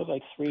for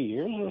like 3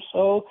 years or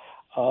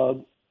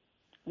so.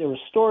 There were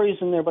stories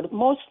in there, but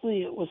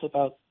mostly it was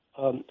about,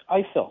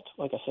 I felt,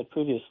 like I said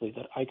previously,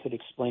 that I could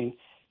explain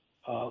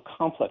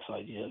complex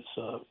ideas.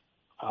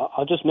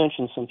 I'll just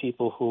mention some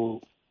people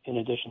who, in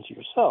addition to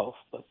yourself,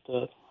 but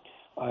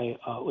I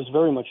was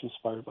very much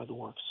inspired by the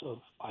works of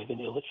Ivan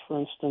Illich, for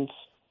instance,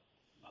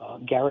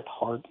 Garrett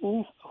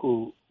Hardin,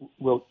 who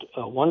wrote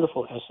a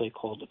wonderful essay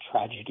called The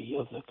Tragedy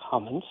of the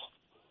Commons.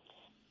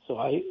 So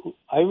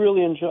I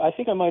really enjoy, I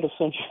think I might have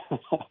sent you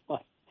that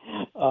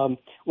one.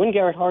 When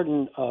Garrett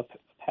Hardin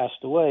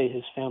passed away,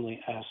 his family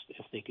asked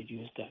if they could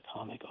use that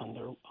comic on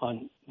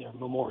their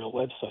memorial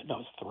website, and I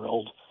was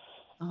thrilled.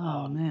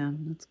 Oh,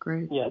 man, that's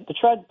great. Yeah,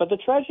 but the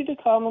Tragedy of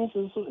the Commons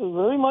is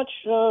very much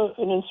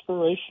an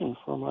inspiration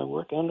for my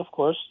work, and of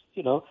course,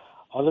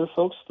 other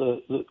folks,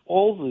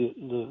 all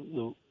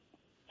the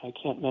I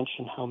can't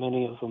mention how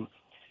many of them,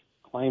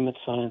 climate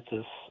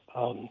scientists,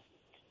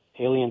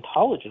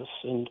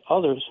 paleontologists, and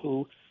others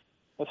who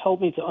have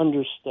helped me to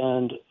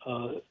understand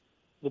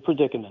the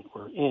predicament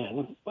we're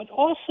in. But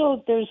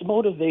also there's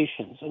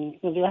motivations, and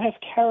I have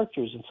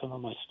characters in some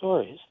of my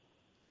stories,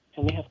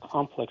 and they have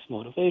complex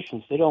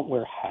motivations. They don't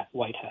wear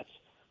white hats.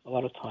 A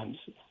lot of times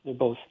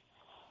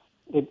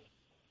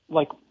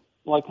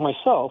like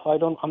myself,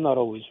 I'm not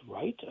always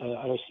right.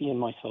 I see in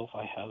myself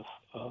I have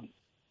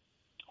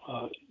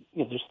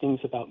there's things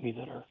about me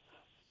that are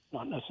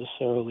not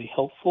necessarily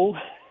helpful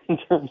in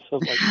terms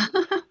of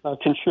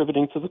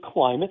contributing to the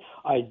climate.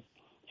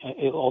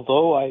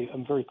 Although I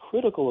am very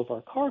critical of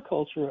our car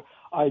culture,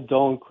 I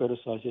don't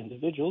criticize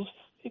individuals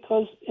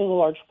because, in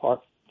large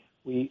part,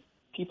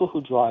 people who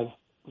drive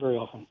very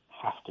often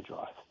have to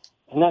drive.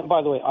 And that,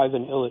 by the way,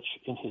 Ivan Illich,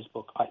 in his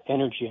book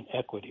Energy and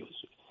Equity,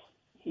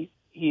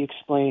 he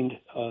explained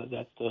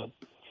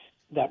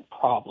that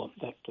problem,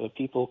 that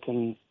people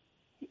can,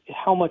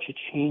 how much it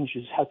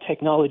changes, how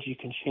technology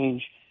can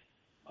change,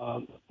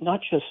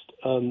 not just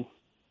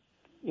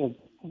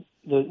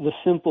the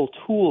simple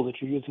tool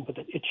that you're using, but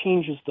that it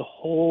changes the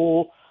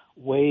whole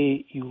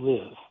way you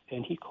live.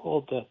 And he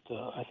called that,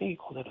 I think he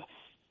called that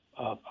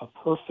a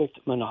perfect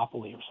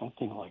monopoly or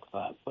something like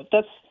that. But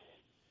that's,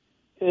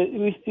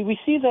 we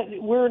see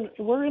that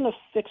we're in a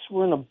fix,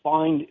 we're in a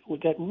bind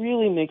that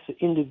really makes the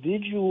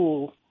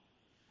individual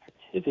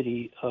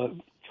activity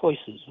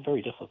choices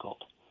very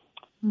difficult.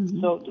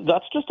 Mm-hmm. So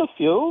that's just a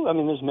few. I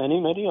mean, there's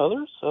many, many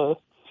others. And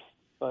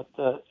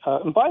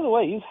by the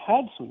way, you've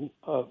had some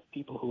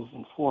people who have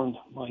informed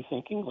my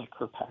thinking, like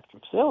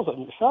Kirkpatrick Sales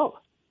on your show.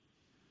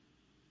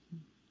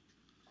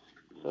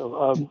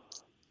 So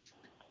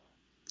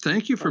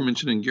Thank you for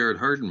mentioning Garrett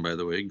Hardin, by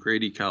the way,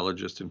 great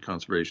ecologist and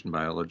conservation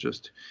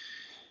biologist.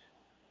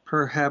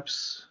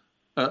 Perhaps,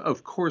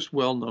 of course,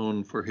 well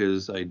known for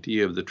his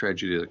idea of the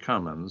tragedy of the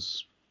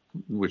commons,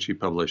 which he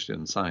published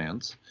in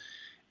Science.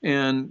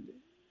 And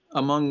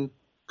among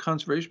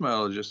conservation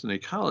biologists and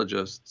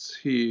ecologists,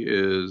 he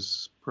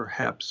is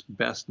perhaps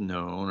best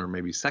known, or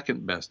maybe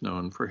second best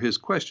known, for his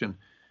question,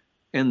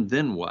 and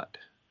then what?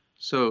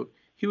 So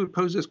he would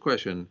pose this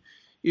question: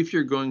 if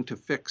you're going to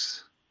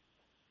fix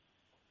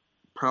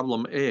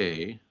problem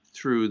A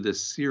through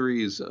this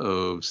series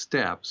of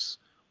steps,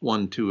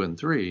 1, 2, and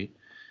 3,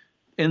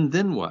 and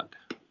then what?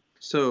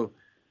 So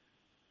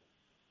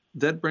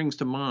that brings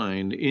to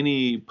mind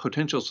any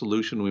potential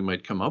solution we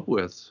might come up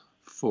with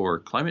for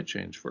climate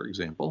change, for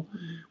example.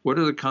 What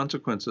are the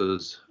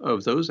consequences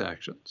of those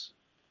actions?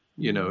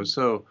 You know,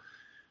 so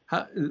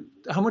how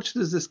much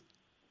does this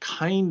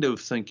kind of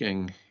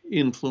thinking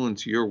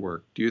influence your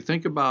work? Do you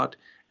think about,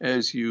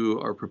 as you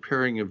are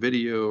preparing a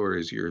video or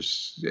as you're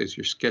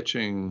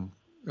sketching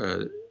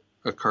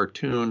a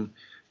cartoon,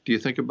 do you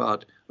think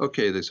about,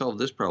 okay, they solved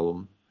this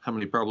problem, how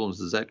many problems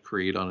does that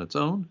create on its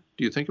own?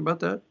 Do you think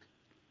about that?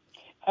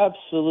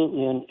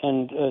 Absolutely,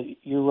 and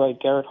you're right.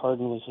 Garrett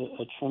Hardin was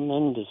a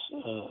tremendous,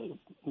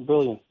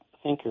 brilliant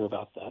thinker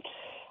about that.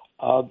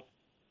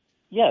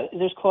 Yeah,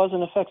 there's cause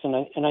and effects, and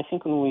I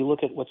think when we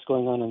look at what's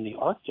going on in the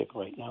Arctic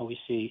right now, we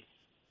see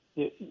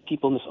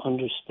people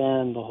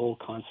misunderstand the whole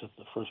concept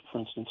of, for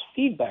instance,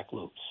 feedback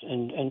loops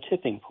and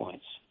tipping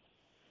points,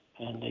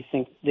 and they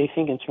think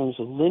in terms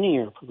of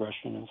linear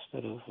progression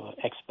instead of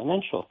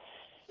exponential.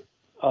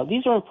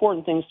 These are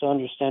important things to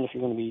understand if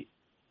you're going to be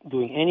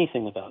doing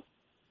anything about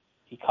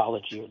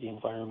ecology or the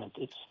environment.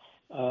 It's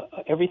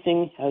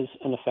everything has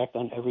an effect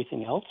on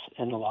everything else,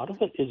 and a lot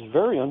of it is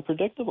very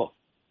unpredictable.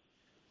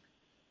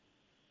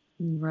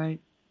 Right.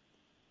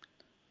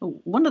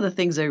 One of the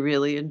things I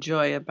really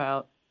enjoy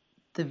about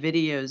the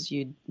videos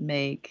you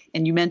make,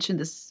 and you mentioned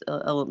this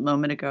a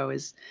moment ago,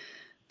 is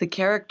the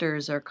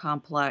characters are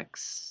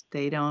complex.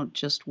 They don't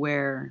just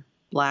wear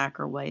black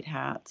or white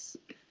hats.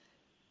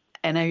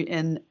 And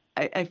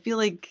I feel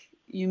like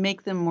you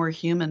make them more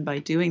human by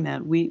doing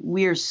that.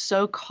 We are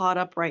so caught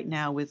up right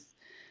now with,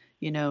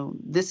 you know,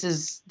 this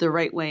is the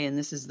right way and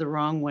this is the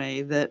wrong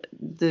way, that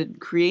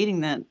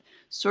creating that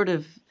sort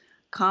of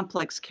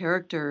complex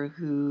character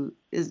who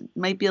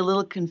might be a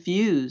little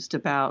confused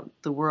about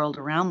the world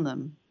around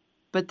them,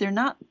 but they're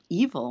not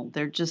evil.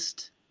 They're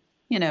just,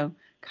 you know,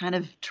 kind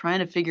of trying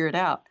to figure it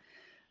out.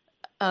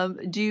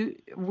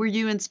 Were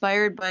you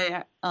inspired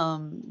by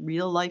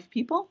real life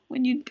people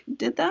when you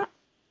did that?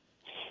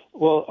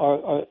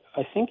 Well,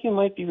 I think you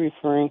might be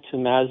referring to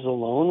Maz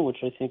Alone,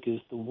 which I think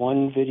is the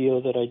one video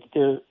that I did.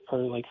 There are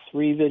like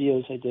 3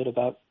 videos I did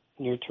about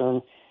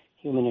near-term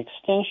human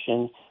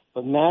extinction.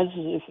 But Maz,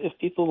 if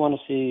people want to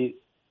see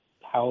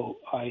how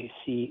I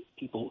see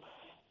people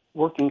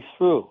working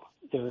through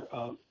their,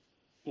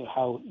 you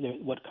know,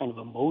 what kind of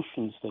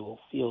emotions they will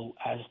feel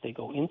as they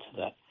go into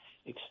that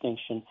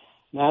extinction,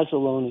 Maz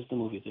Alone is the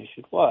movie they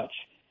should watch.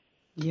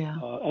 Yeah.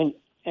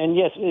 And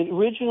yes,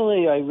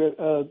 originally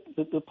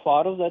the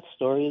plot of that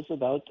story is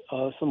about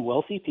some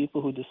wealthy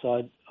people who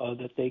decide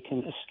that they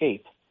can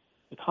escape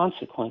the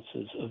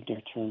consequences of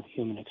near-term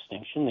human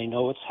extinction. They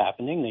know what's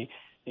happening.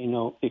 They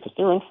know because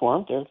they're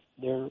informed. They're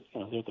the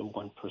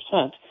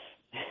 1%.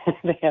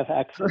 They have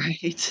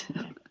access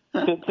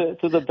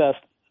to the best.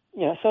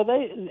 Yeah, so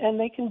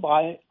they can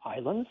buy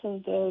islands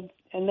and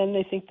then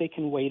they think they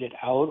can wait it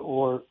out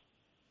or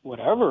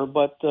whatever,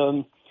 but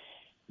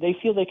they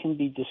feel they can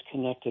be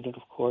disconnected, and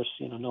of course,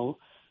 you know,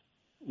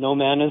 no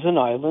man is an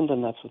island,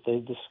 and that's what they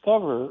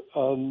discover.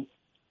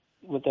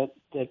 With that,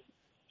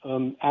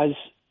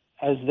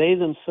 as they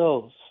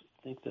themselves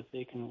think that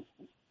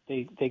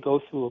they go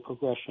through a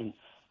progression,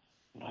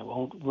 and I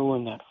won't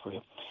ruin that for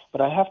you.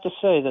 But I have to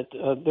say that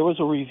there was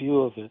a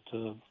review of it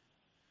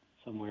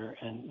somewhere,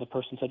 and the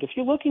person said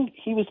he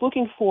was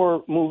looking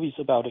for movies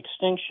about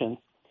extinction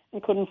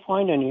and couldn't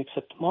find any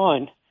except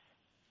mine.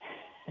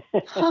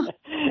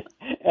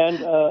 And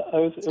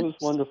it was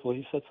wonderful.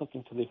 He said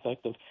something to the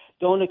effect of,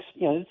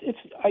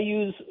 I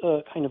use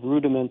a kind of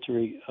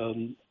rudimentary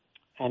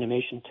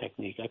animation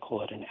technique. I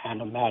call it an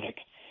animatic.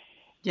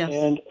 Yes.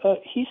 And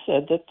he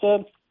said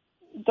that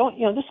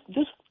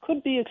this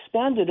could be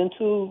expanded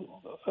into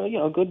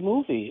a good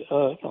movie,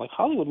 like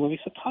Hollywood movies.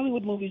 Except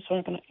Hollywood movies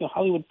aren't going to,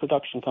 Hollywood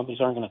production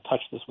companies aren't going to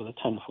touch this with a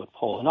 10-foot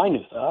pole, and I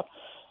knew that.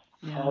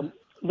 Yeah.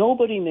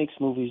 Nobody makes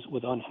movies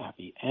with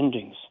unhappy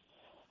endings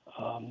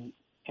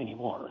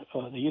anymore.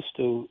 They used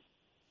to.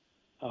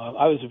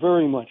 I was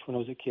very much, when I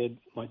was a kid,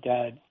 my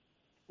dad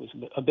was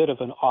a bit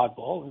of an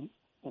oddball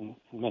in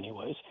many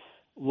ways.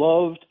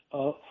 Loved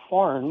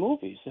foreign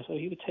movies, and so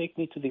he would take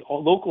me to the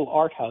local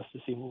art house to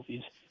see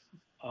movies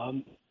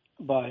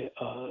by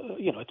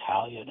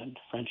Italian and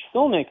French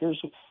filmmakers,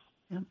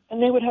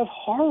 and they would have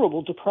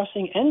horrible,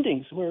 depressing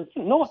endings where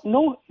no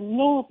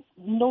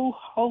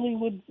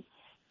Hollywood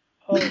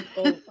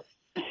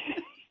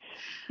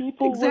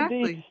people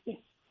exactly. would be.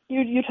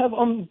 you'd have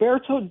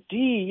Umberto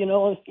D,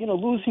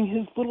 losing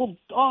his little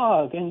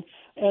dog, and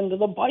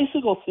the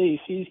bicycle thief.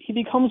 He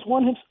becomes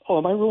one himself. Oh,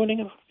 am I ruining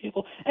it for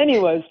people?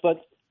 Anyways,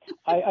 but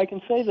I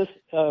can say this: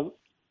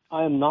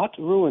 I am not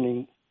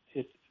ruining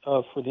it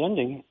for the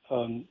ending.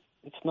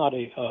 It's not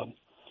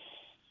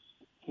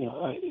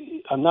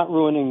I'm not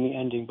ruining the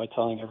ending by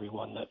telling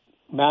everyone that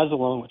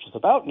Mazzalone, which is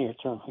about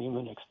near-term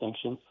human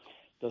extinction,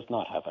 does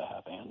not have a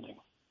happy ending.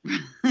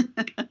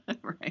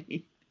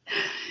 Right.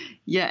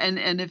 Yeah,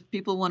 and if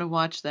people want to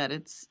watch that,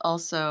 it's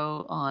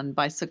also on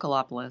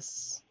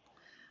Bicycleopolis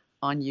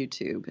on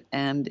YouTube,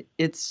 and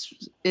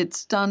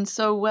it's done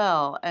so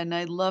well. And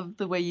I love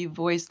the way you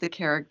voice the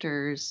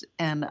characters,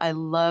 and I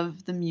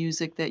love the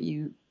music that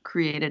you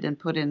created and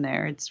put in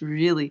there. It's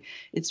really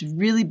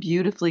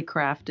beautifully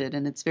crafted,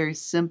 and it's very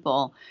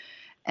simple.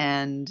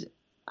 And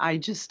I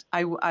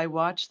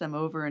watch them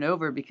over and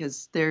over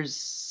because there's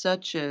so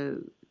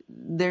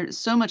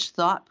much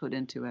thought put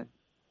into it.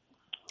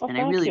 Well, and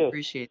I really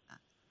appreciate that.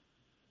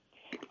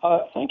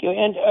 Thank you.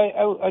 And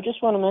I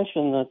just want to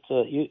mention that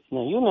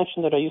you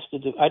mentioned that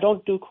I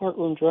don't do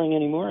courtroom drawing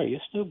anymore. I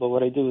used to, but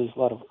what I do is a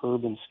lot of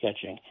urban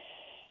sketching.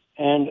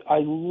 And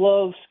I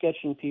love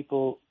sketching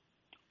people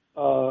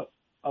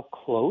up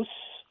close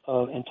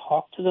and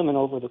talk to them. And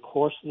over the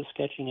course of the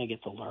sketching, I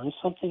get to learn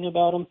something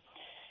about them.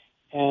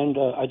 And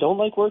I don't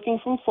like working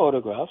from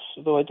photographs,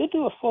 though I did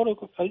work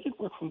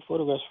from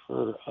photographs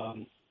for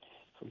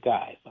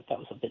Guy, but that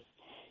was a bit,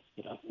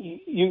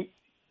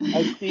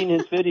 I've seen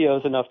his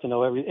videos enough to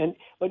know everything.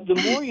 But the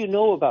more you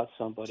know about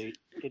somebody,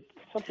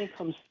 something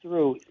comes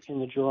through in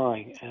the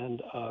drawing.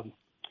 And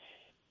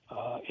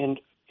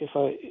this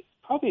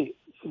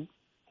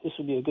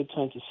would be a good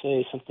time to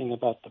say something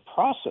about the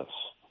process,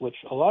 which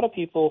a lot of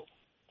people,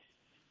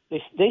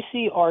 they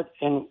see art,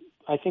 and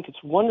I think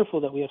it's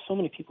wonderful that we have so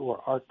many people who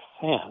are art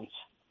fans.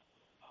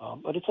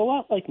 But it's a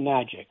lot like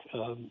magic.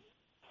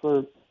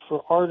 For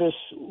artists,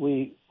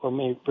 we are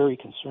very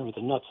concerned with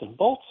the nuts and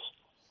bolts.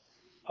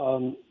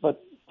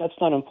 But that's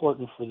not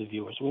important for the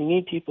viewers. We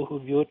need people who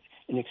view it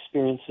and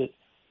experience it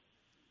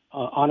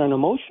on an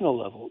emotional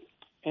level.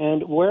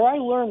 And where I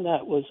learned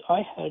that was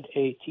I had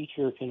a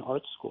teacher in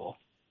art school.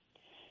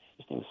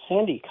 His name was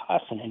Sandy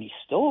Cosson, and he's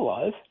still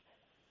alive.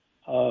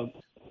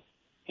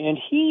 And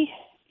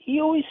he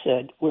always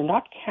said, we're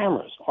not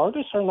cameras.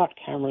 Artists are not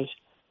cameras.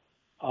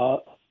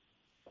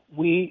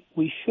 We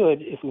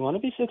should, if we want to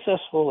be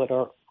successful at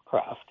our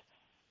craft,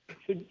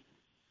 should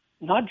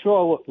not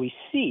draw what we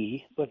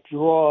see, but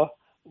draw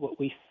what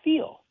we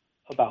feel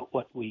about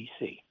what we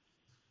see.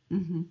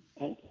 Mm-hmm.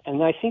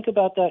 And I think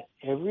about that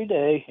every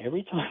day,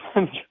 every time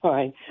I'm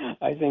drawing.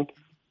 I think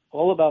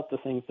all about the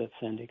things that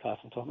Sandy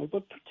Cosson taught me,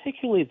 but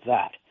particularly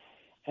that.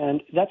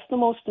 And that's the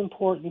most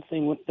important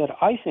thing that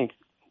I think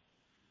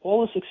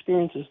all those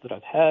experiences that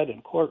I've had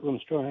in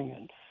courtrooms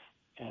drawing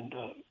and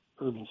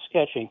urban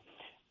sketching,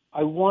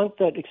 I want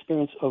that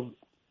experience of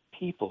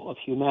people, of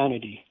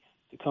humanity,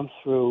 to come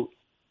through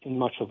in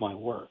much of my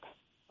work.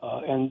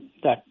 And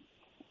that,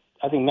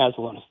 I think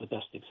Mazzalone is the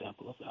best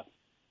example of that.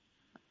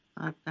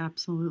 I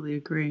absolutely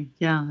agree.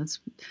 Yeah,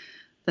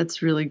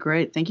 that's really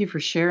great. Thank you for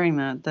sharing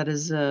that. That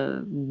is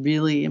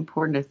really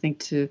important, I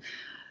think,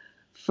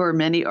 for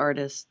many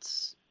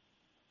artists.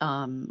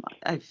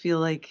 I feel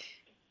like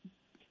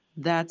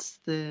that's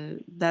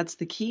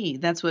the key.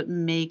 That's what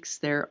makes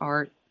their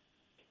art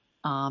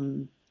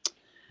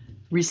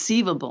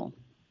receivable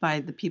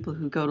by the people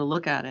who go to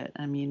look at it.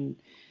 I mean,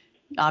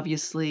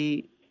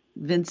 obviously,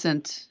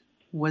 Vincent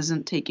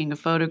wasn't taking a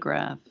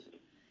photograph.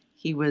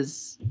 He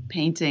was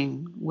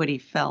painting what he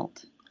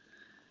felt.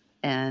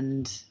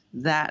 And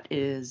that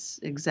is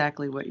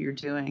exactly what you're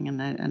doing.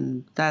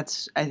 And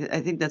that's, I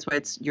think that's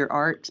why your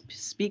art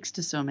speaks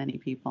to so many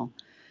people.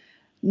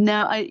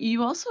 Now,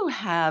 you also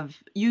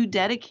you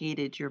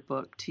dedicated your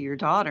book to your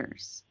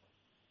daughters.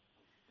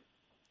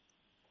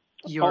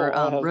 Your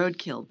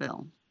Roadkill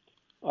Bill.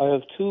 I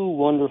have two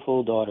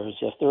wonderful daughters.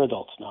 Yes, they're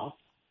adults now.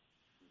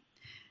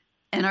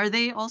 And are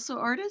they also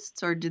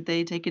artists, or did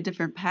they take a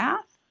different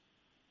path?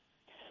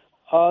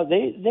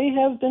 They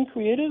have been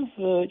creative,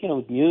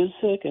 with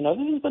music and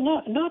other things, but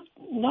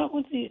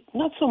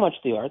not so much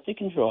the art. They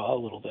can draw a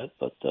little bit,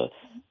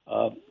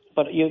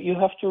 but you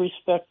have to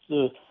respect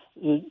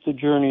the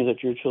journey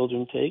that your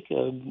children take,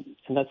 and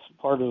that's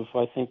part of,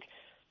 I think,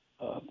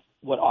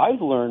 what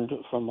I've learned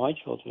from my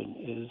children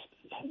is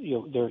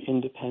their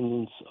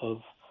independence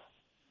of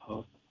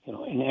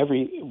in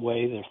every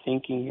way, their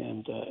thinking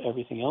and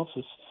everything else.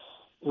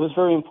 It was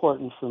very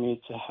important for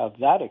me to have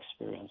that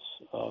experience,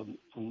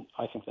 and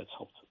I think that's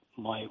helped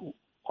my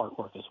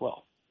artwork as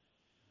well.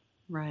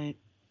 Right.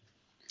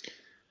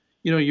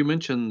 You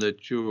mentioned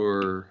that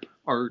your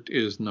art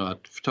is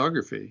not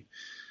photography.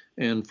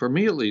 And for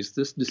me, at least,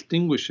 this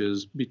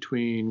distinguishes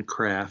between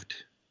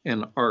craft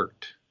and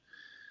art.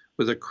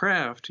 With a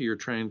craft, you're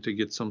trying to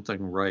get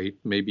something right,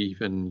 maybe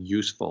even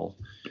useful.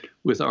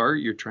 With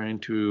art, you're trying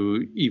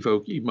to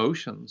evoke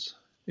emotions.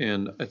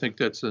 And I think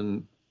that's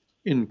an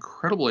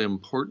incredibly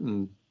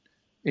important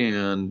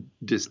and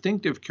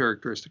distinctive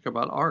characteristic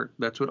about art.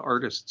 That's what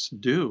artists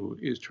do,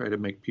 is try to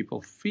make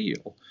people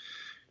feel.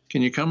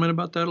 Can you comment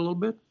about that a little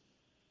bit?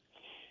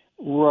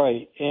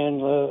 Right,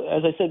 and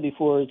as I said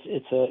before,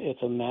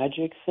 it's a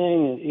magic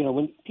thing. You know,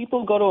 when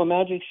people go to a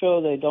magic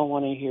show, they don't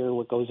want to hear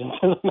what goes into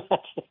the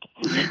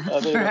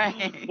magic.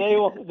 Right.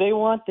 They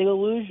want the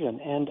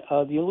illusion, and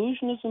the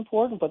illusion is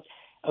important. But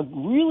a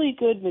really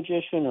good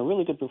magician, a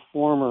really good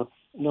performer,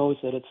 knows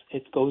that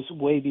it goes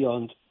way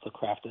beyond the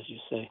craft, as you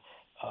say.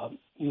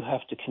 You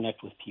have to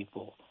connect with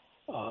people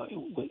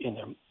in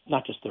their,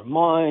 not just their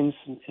minds,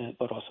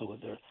 but also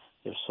with their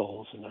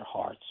souls and their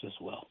hearts as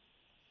well.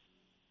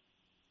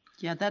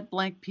 Yeah, that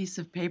blank piece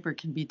of paper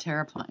can be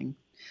terrifying.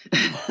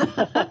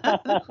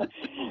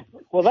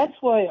 Well, that's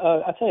why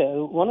I tell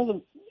you, one of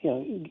the,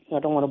 I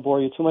don't want to bore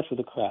you too much with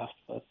the craft,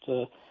 but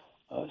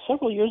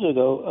several years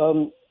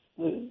ago,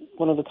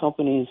 one of the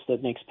companies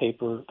that makes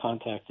paper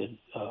contacted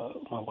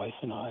my wife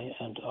and I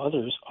and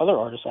other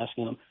artists,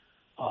 asking them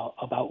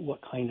about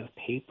what kind of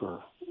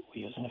paper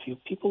we use. And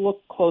if people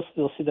look closely,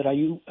 they'll see that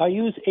I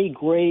use a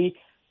gray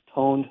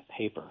toned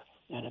paper,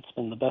 and it's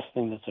been the best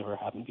thing that's ever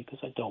happened because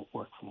I don't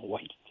work from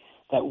white.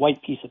 That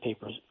white piece of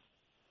paper is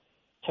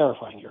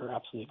terrifying. You're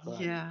absolutely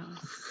correct. Yeah.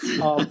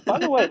 By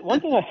the way, one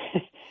thing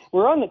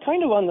we're on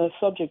the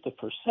subject of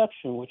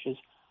perception, which is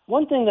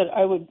one thing that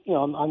I would,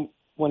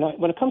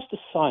 when it comes to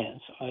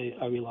science,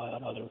 I rely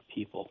on other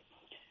people.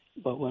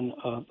 But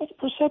but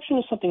perception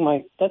is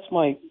something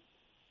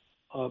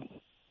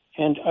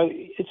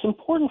it's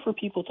important for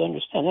people to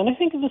understand. And I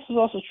think this is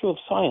also true of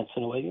science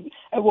in a way.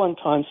 At one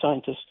time,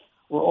 scientists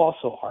were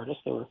also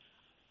artists. They were,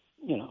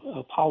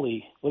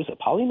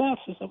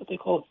 polymaths? Is that what they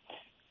call it?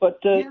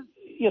 But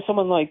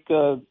someone like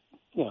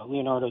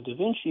Leonardo da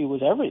Vinci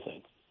was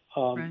everything.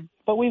 Right.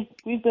 But we've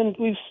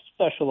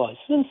specialized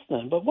since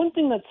then. But one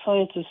thing that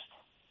scientists,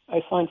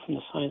 I find from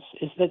the science,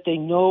 is that they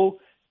know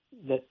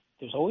that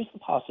there's always the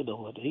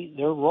possibility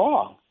they're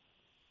wrong.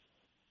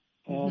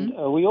 And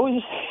we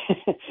always,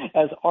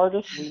 as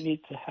artists, we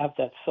need to have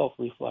that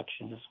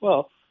self-reflection as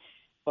well.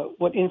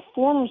 But what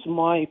informs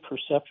my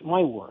perception,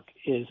 my work,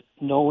 is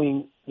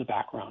knowing the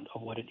background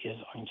of what it is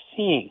I'm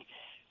seeing.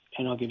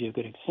 And I'll give you a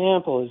good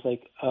example. Is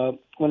like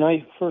when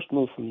I first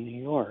moved from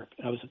New York,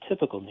 I was a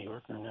typical New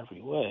Yorker in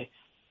every way,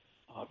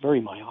 very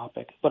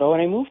myopic. But when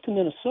I moved to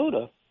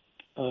Minnesota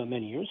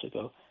many years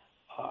ago,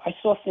 I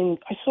saw things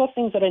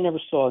that I never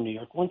saw in New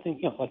York. One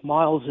thing, like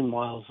miles and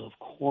miles of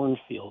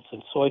cornfields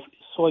and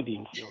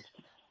soybean fields,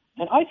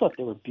 and I thought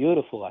they were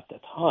beautiful at the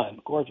time,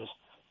 gorgeous,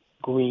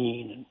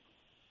 green,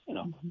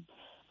 and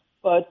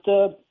But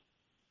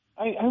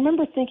I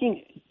remember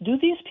thinking, do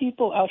these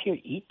people out here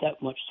eat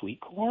that much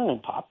sweet corn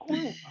and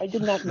popcorn? I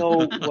did not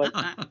know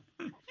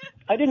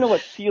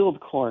what field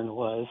corn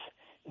was,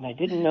 and I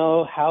didn't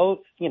know how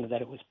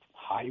that it was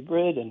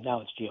hybrid and now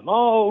it's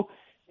GMO,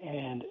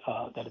 and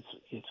that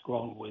it's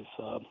grown with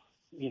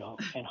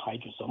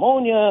anhydrous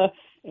ammonia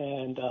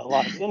and a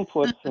lot of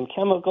inputs and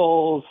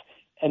chemicals.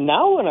 And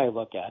now when I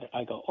look at it,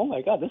 I go, oh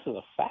my God, this is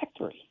a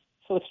factory.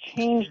 So it's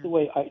changed the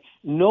way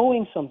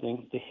knowing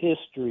something, the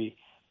history,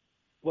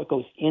 what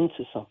goes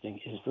into something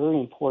is very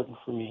important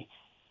for me.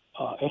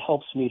 It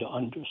helps me to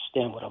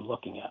understand what I'm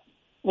looking at.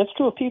 And that's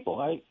true of people.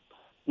 I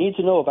need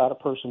to know about a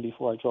person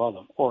before I draw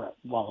them or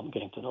while I'm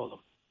getting to know them.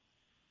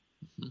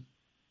 Mm-hmm.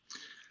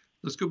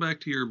 Let's go back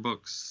to your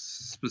books.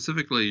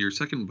 Specifically, your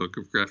second book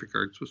of graphic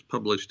arts was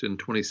published in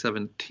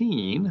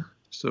 2017,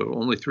 so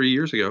only 3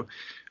 years ago.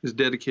 It was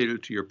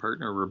dedicated to your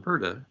partner,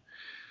 Roberta.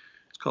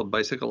 It's called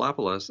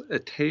Bicycleopolis, A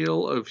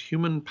Tale of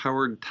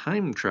Human-Powered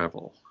Time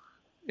Travel.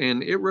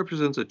 And it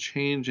represents a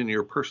change in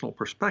your personal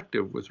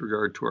perspective with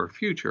regard to our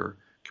future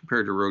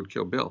compared to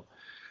Roadkill Bill.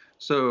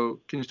 So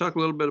can you talk a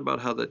little bit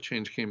about how that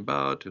change came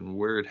about and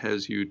where it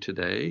has you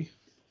today?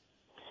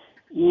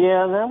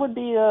 Yeah, that would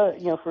be,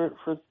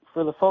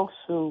 for the folks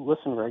who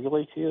listen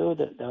regularly to you,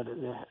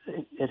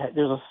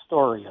 there's a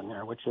story in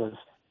there, which is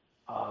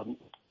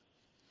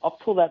up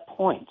till that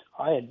point,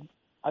 I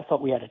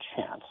thought we had a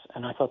chance,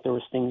 and I thought there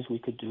was things we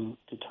could do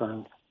to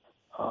turn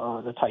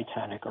the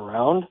Titanic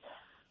around.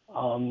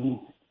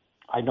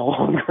 I no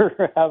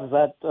longer have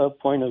that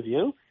point of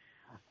view,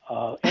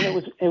 and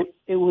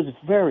it was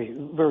very,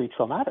 very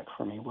traumatic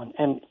for me.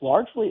 And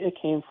largely it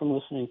came from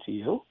listening to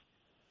you,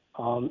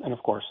 and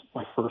of course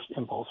my first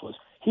impulse was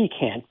he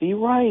can't be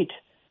right.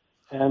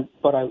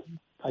 But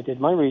I did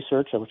my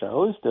research, which I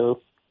always do,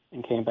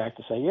 and came back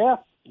to say, yeah,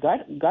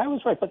 guy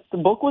was right. But the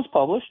book was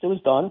published; it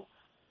was done,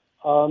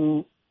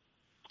 and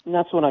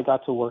that's when I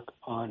got to work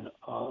on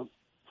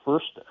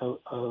first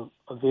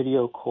a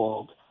video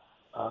called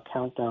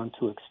Countdown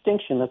to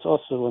Extinction. That's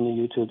also on the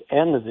YouTube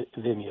and the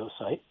Vimeo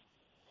site,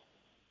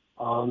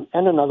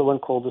 and another one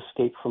called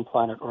Escape from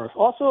Planet Earth,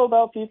 also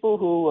about people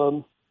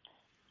who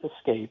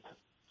escape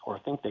or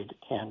think they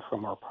can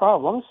from our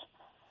problems,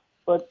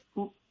 but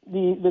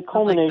the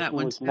culmination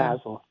was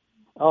Maslow.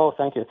 Oh,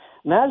 thank you.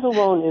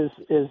 Maslow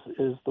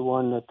is the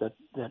one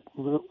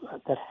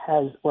that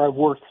has where I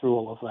worked through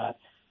all of that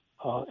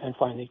and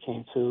finally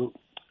came to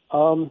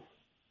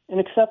an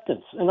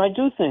acceptance. And I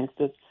do think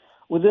that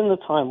within the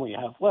time we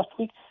have left,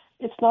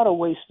 it's not a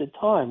wasted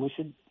time. We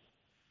should,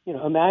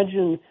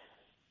 imagine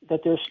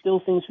that there's still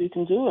things we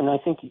can do, and I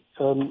think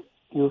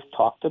you've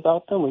talked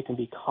about them. We can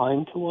be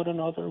kind to one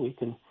another. We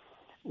can.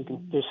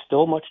 There's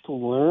still much to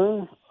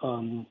learn.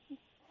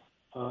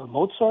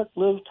 Mozart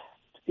lived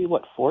to be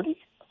 40.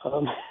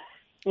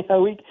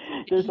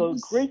 There's a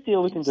great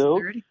deal we can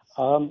do.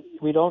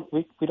 We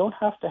don't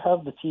have to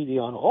have the TV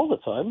on all the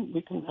time.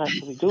 We can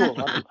actually do a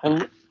lot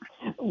and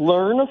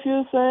learn a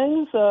few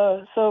things.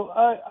 So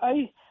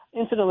I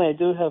incidentally, I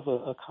do have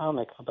a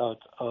comic about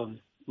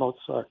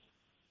Mozart,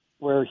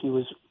 where he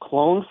was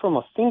cloned from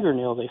a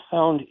fingernail they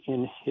found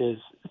in his.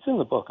 It's in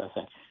the book, I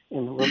think,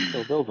 in the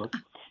Roadkill Bill book.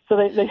 So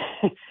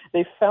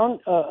they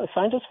found a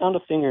scientist found a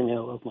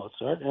fingernail of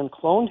Mozart and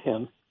cloned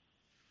him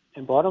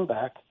and brought him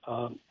back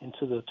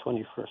into the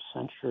 21st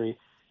century.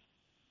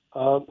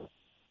 But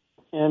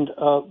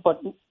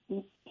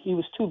he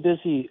was too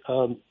busy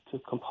to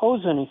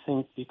compose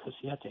anything because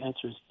he had to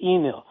answer his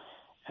email,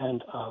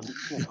 and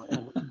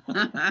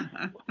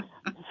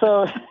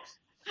so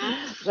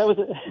that was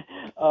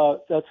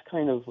that's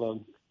kind of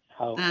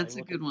how. That's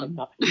a good one.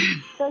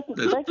 That's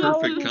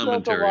perfect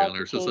commentary on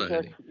our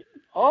society.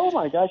 Oh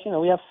my gosh,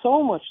 we have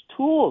so much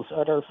tools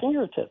at our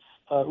fingertips,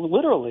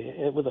 literally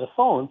with a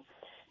phone,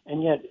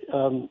 and yet,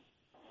 I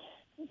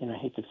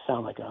hate to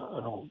sound like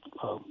an old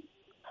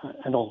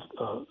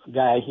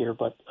guy here,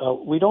 but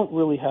we don't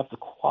really have the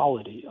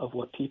quality of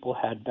what people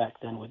had back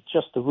then with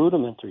just the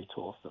rudimentary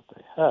tools that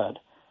they had.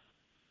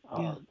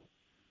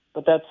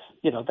 But that's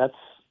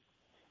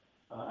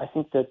I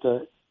think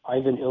that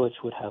Ivan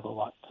Illich would have a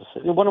lot to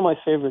say. One of my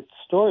favorite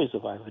stories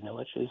of Ivan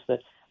Illich is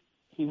that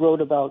he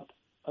wrote about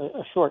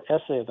a short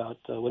essay about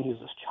when he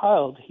was a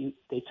child.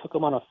 They took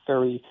him on a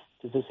ferry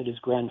to visit his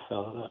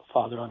grandfather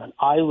on an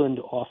island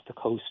off the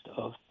coast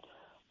of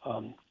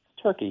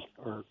Turkey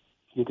or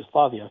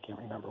Yugoslavia, I can't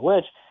remember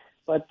which.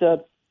 But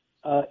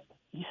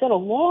he said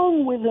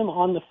along with him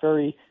on the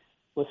ferry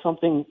was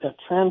something that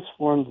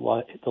transformed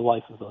the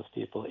life of those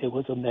people. It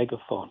was a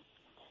megaphone.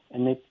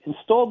 And they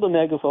installed the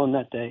megaphone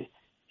that day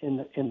in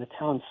the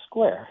town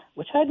square,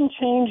 which hadn't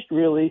changed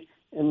really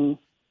in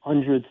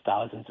hundreds,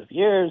 thousands of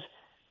years.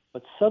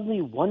 But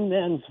suddenly one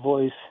man's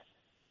voice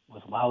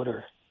was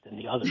louder than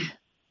the others.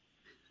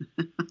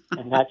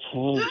 And that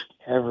changed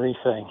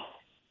everything.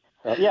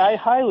 So, I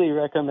highly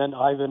recommend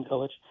Ivan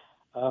Illich.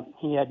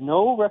 He had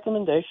no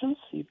recommendations.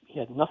 He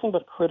had nothing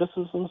but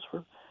criticisms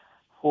for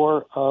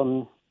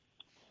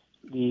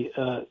the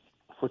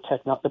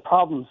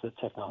problems that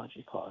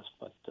technology caused.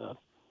 But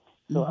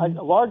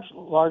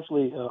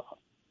largely,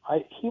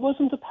 he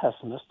wasn't a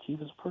pessimist. He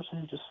was a person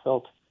who just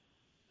felt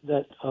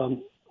that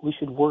we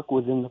should work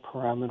within the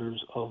parameters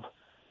of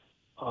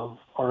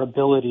our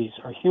abilities,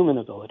 our human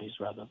abilities,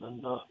 rather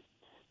than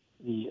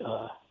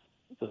the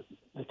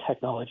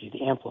technology,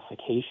 the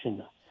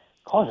amplification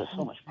causes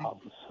so much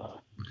problems.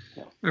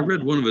 I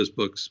read one of his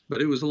books,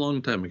 but it was a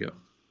long time ago.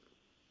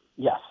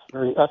 Yes,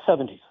 very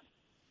 70s.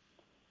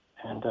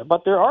 And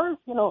but there are,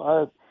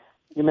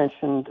 you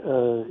mentioned,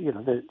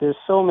 there's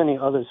so many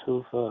others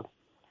who've.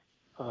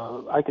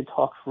 I could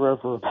talk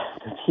forever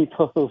about the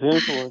people who've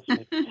influenced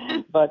me,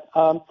 but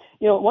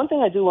one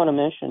thing I do want to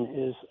mention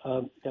is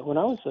that when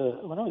I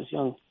was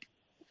young,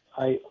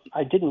 I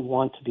didn't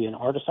want to be an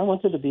artist. I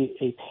wanted to be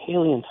a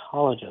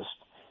paleontologist.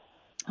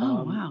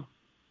 Oh, wow.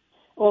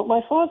 Well,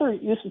 my father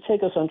used to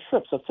take us on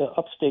trips up to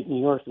upstate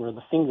New York where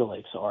the Finger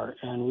Lakes are,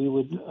 and we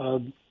would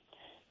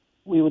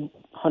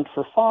hunt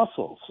for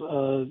fossils.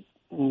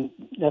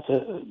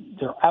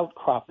 They're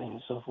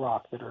outcroppings of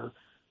rock that are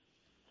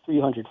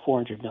 300,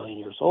 400 million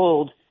years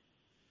old.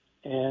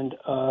 And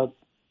I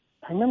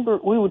remember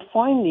we would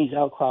find these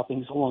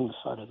outcroppings along the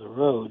side of the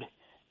road.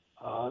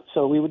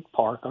 So we would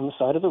park on the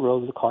side of the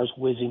road with the cars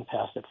whizzing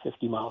past at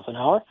 50 miles an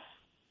hour.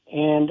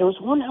 And there was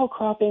one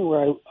outcropping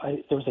where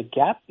there was a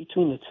gap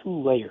between the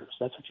two layers.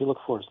 That's what you look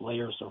for, is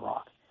layers of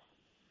rock.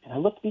 And I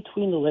looked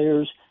between the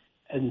layers,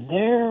 and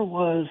there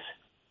was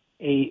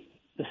the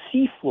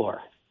seafloor.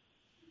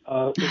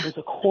 It was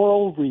a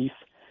coral reef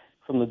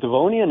from the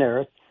Devonian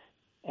era,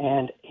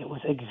 and it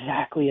was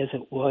exactly as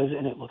it was,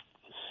 and it looked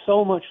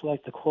so much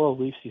like the coral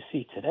reefs you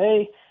see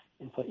today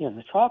in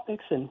the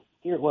tropics, and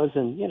here it was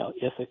in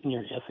Ithaca,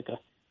 near Ithaca.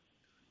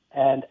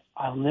 And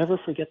I'll never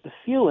forget the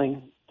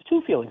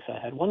two feelings I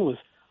had. One was,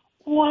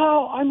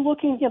 wow, I'm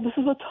looking, this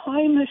is a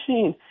time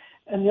machine.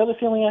 And the other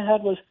feeling I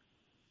had was,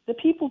 the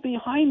people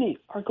behind me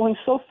are going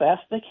so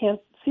fast they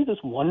can't see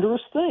this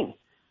wondrous thing.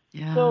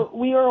 Yeah. So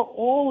we are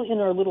all in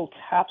our little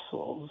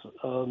capsules,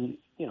 and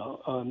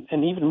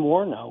even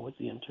more now with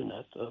the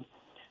internet.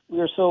 We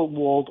are so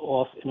walled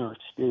off in our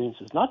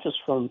experiences, not just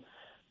from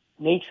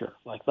nature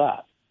like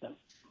that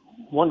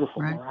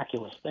wonderful,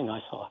 miraculous thing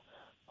I saw.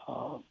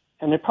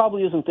 And it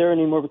probably isn't there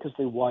anymore because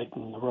they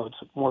widened the road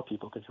so more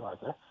people could drive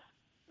there.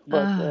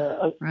 But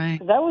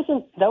that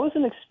was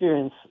an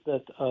experience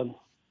that,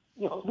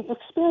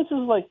 experiences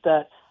like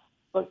that.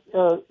 But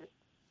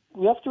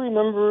we have to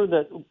remember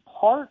that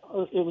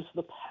it was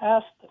the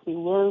past that we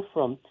learn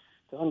from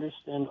to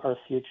understand our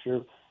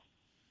future.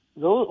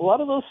 a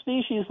lot of those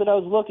species that I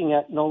was looking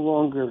at no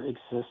longer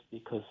exist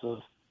because of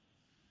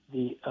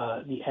the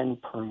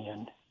end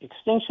Permian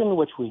extinction,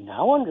 which we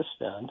now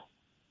understand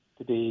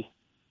to be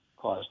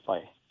caused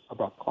by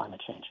abrupt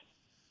climate change.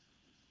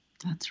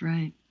 That's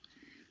right.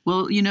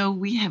 Well,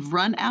 we have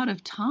run out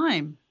of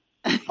time.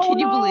 Can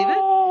you believe it?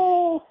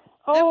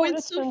 That went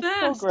it's so been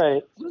fast. so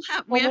great. We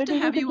have to maybe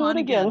have we you could do on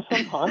it again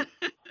again. sometime.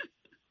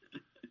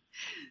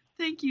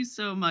 Thank you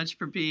so much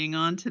for being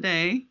on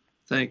today.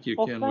 Thank you,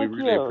 Well, Ken. thank We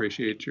really you.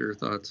 appreciate your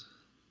thoughts.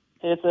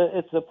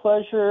 It's a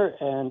pleasure,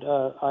 and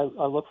I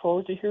look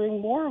forward to hearing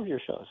more of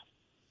your shows.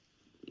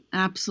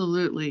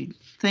 Absolutely.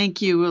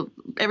 Thank you. Well,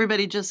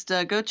 everybody, just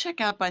go check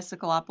out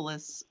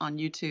Bicycleopolis on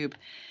YouTube.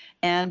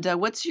 And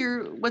what's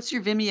your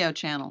Vimeo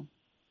channel?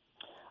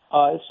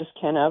 It's just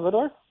Ken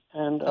Avador,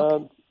 and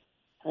Okay.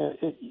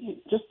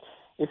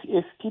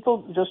 if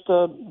people just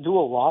do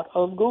a lot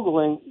of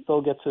Googling,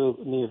 they'll get to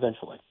me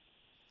eventually.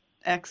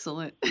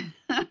 Excellent.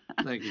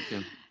 Thank you,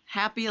 Ken.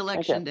 Happy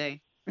Election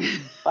Day.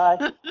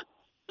 Bye.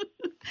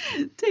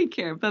 Take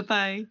care.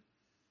 Bye-bye.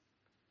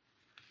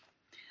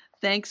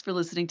 Thanks for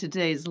listening to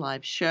today's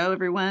live show,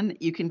 everyone.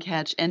 You can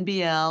catch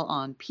NBL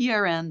on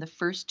PRN the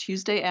first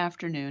Tuesday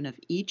afternoon of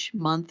each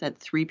month at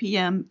 3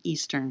 p.m.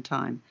 Eastern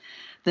Time.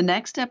 The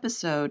next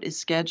episode is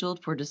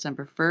scheduled for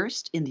December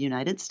 1st in the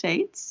United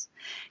States.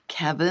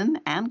 Kevin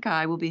and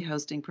Guy will be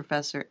hosting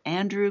Professor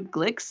Andrew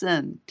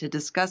Glickson to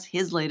discuss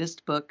his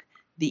latest book,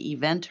 The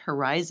Event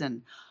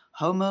Horizon,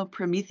 Homo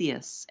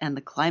Prometheus and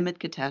the Climate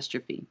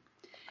Catastrophe.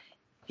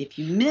 If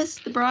you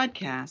missed the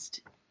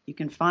broadcast, you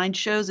can find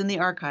shows in the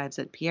archives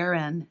at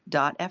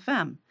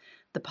prn.fm,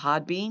 the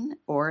Podbean,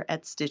 or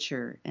at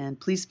Stitcher. And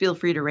please feel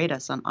free to rate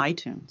us on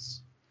iTunes.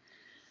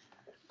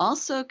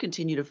 Also,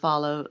 continue to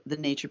follow the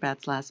Nature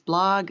Bats Last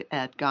blog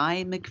at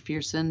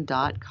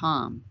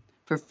guymcpherson.com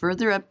for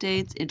further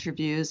updates,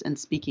 interviews, and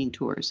speaking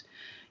tours.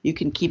 You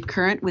can keep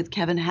current with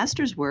Kevin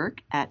Hester's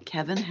work at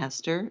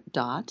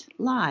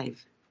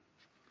kevinhester.live.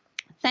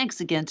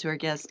 Thanks again to our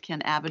guest,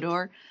 Ken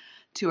Avador,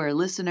 to our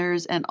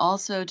listeners, and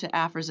also to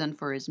Afrozen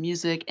for his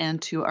music, and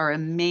to our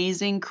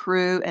amazing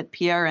crew at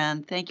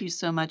PRN. Thank you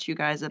so much, you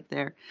guys up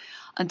there.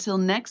 Until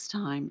next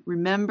time,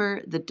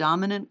 remember the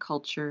dominant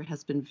culture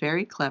has been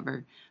very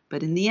clever,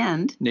 but in the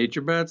end,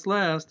 Nature Bats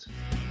Last.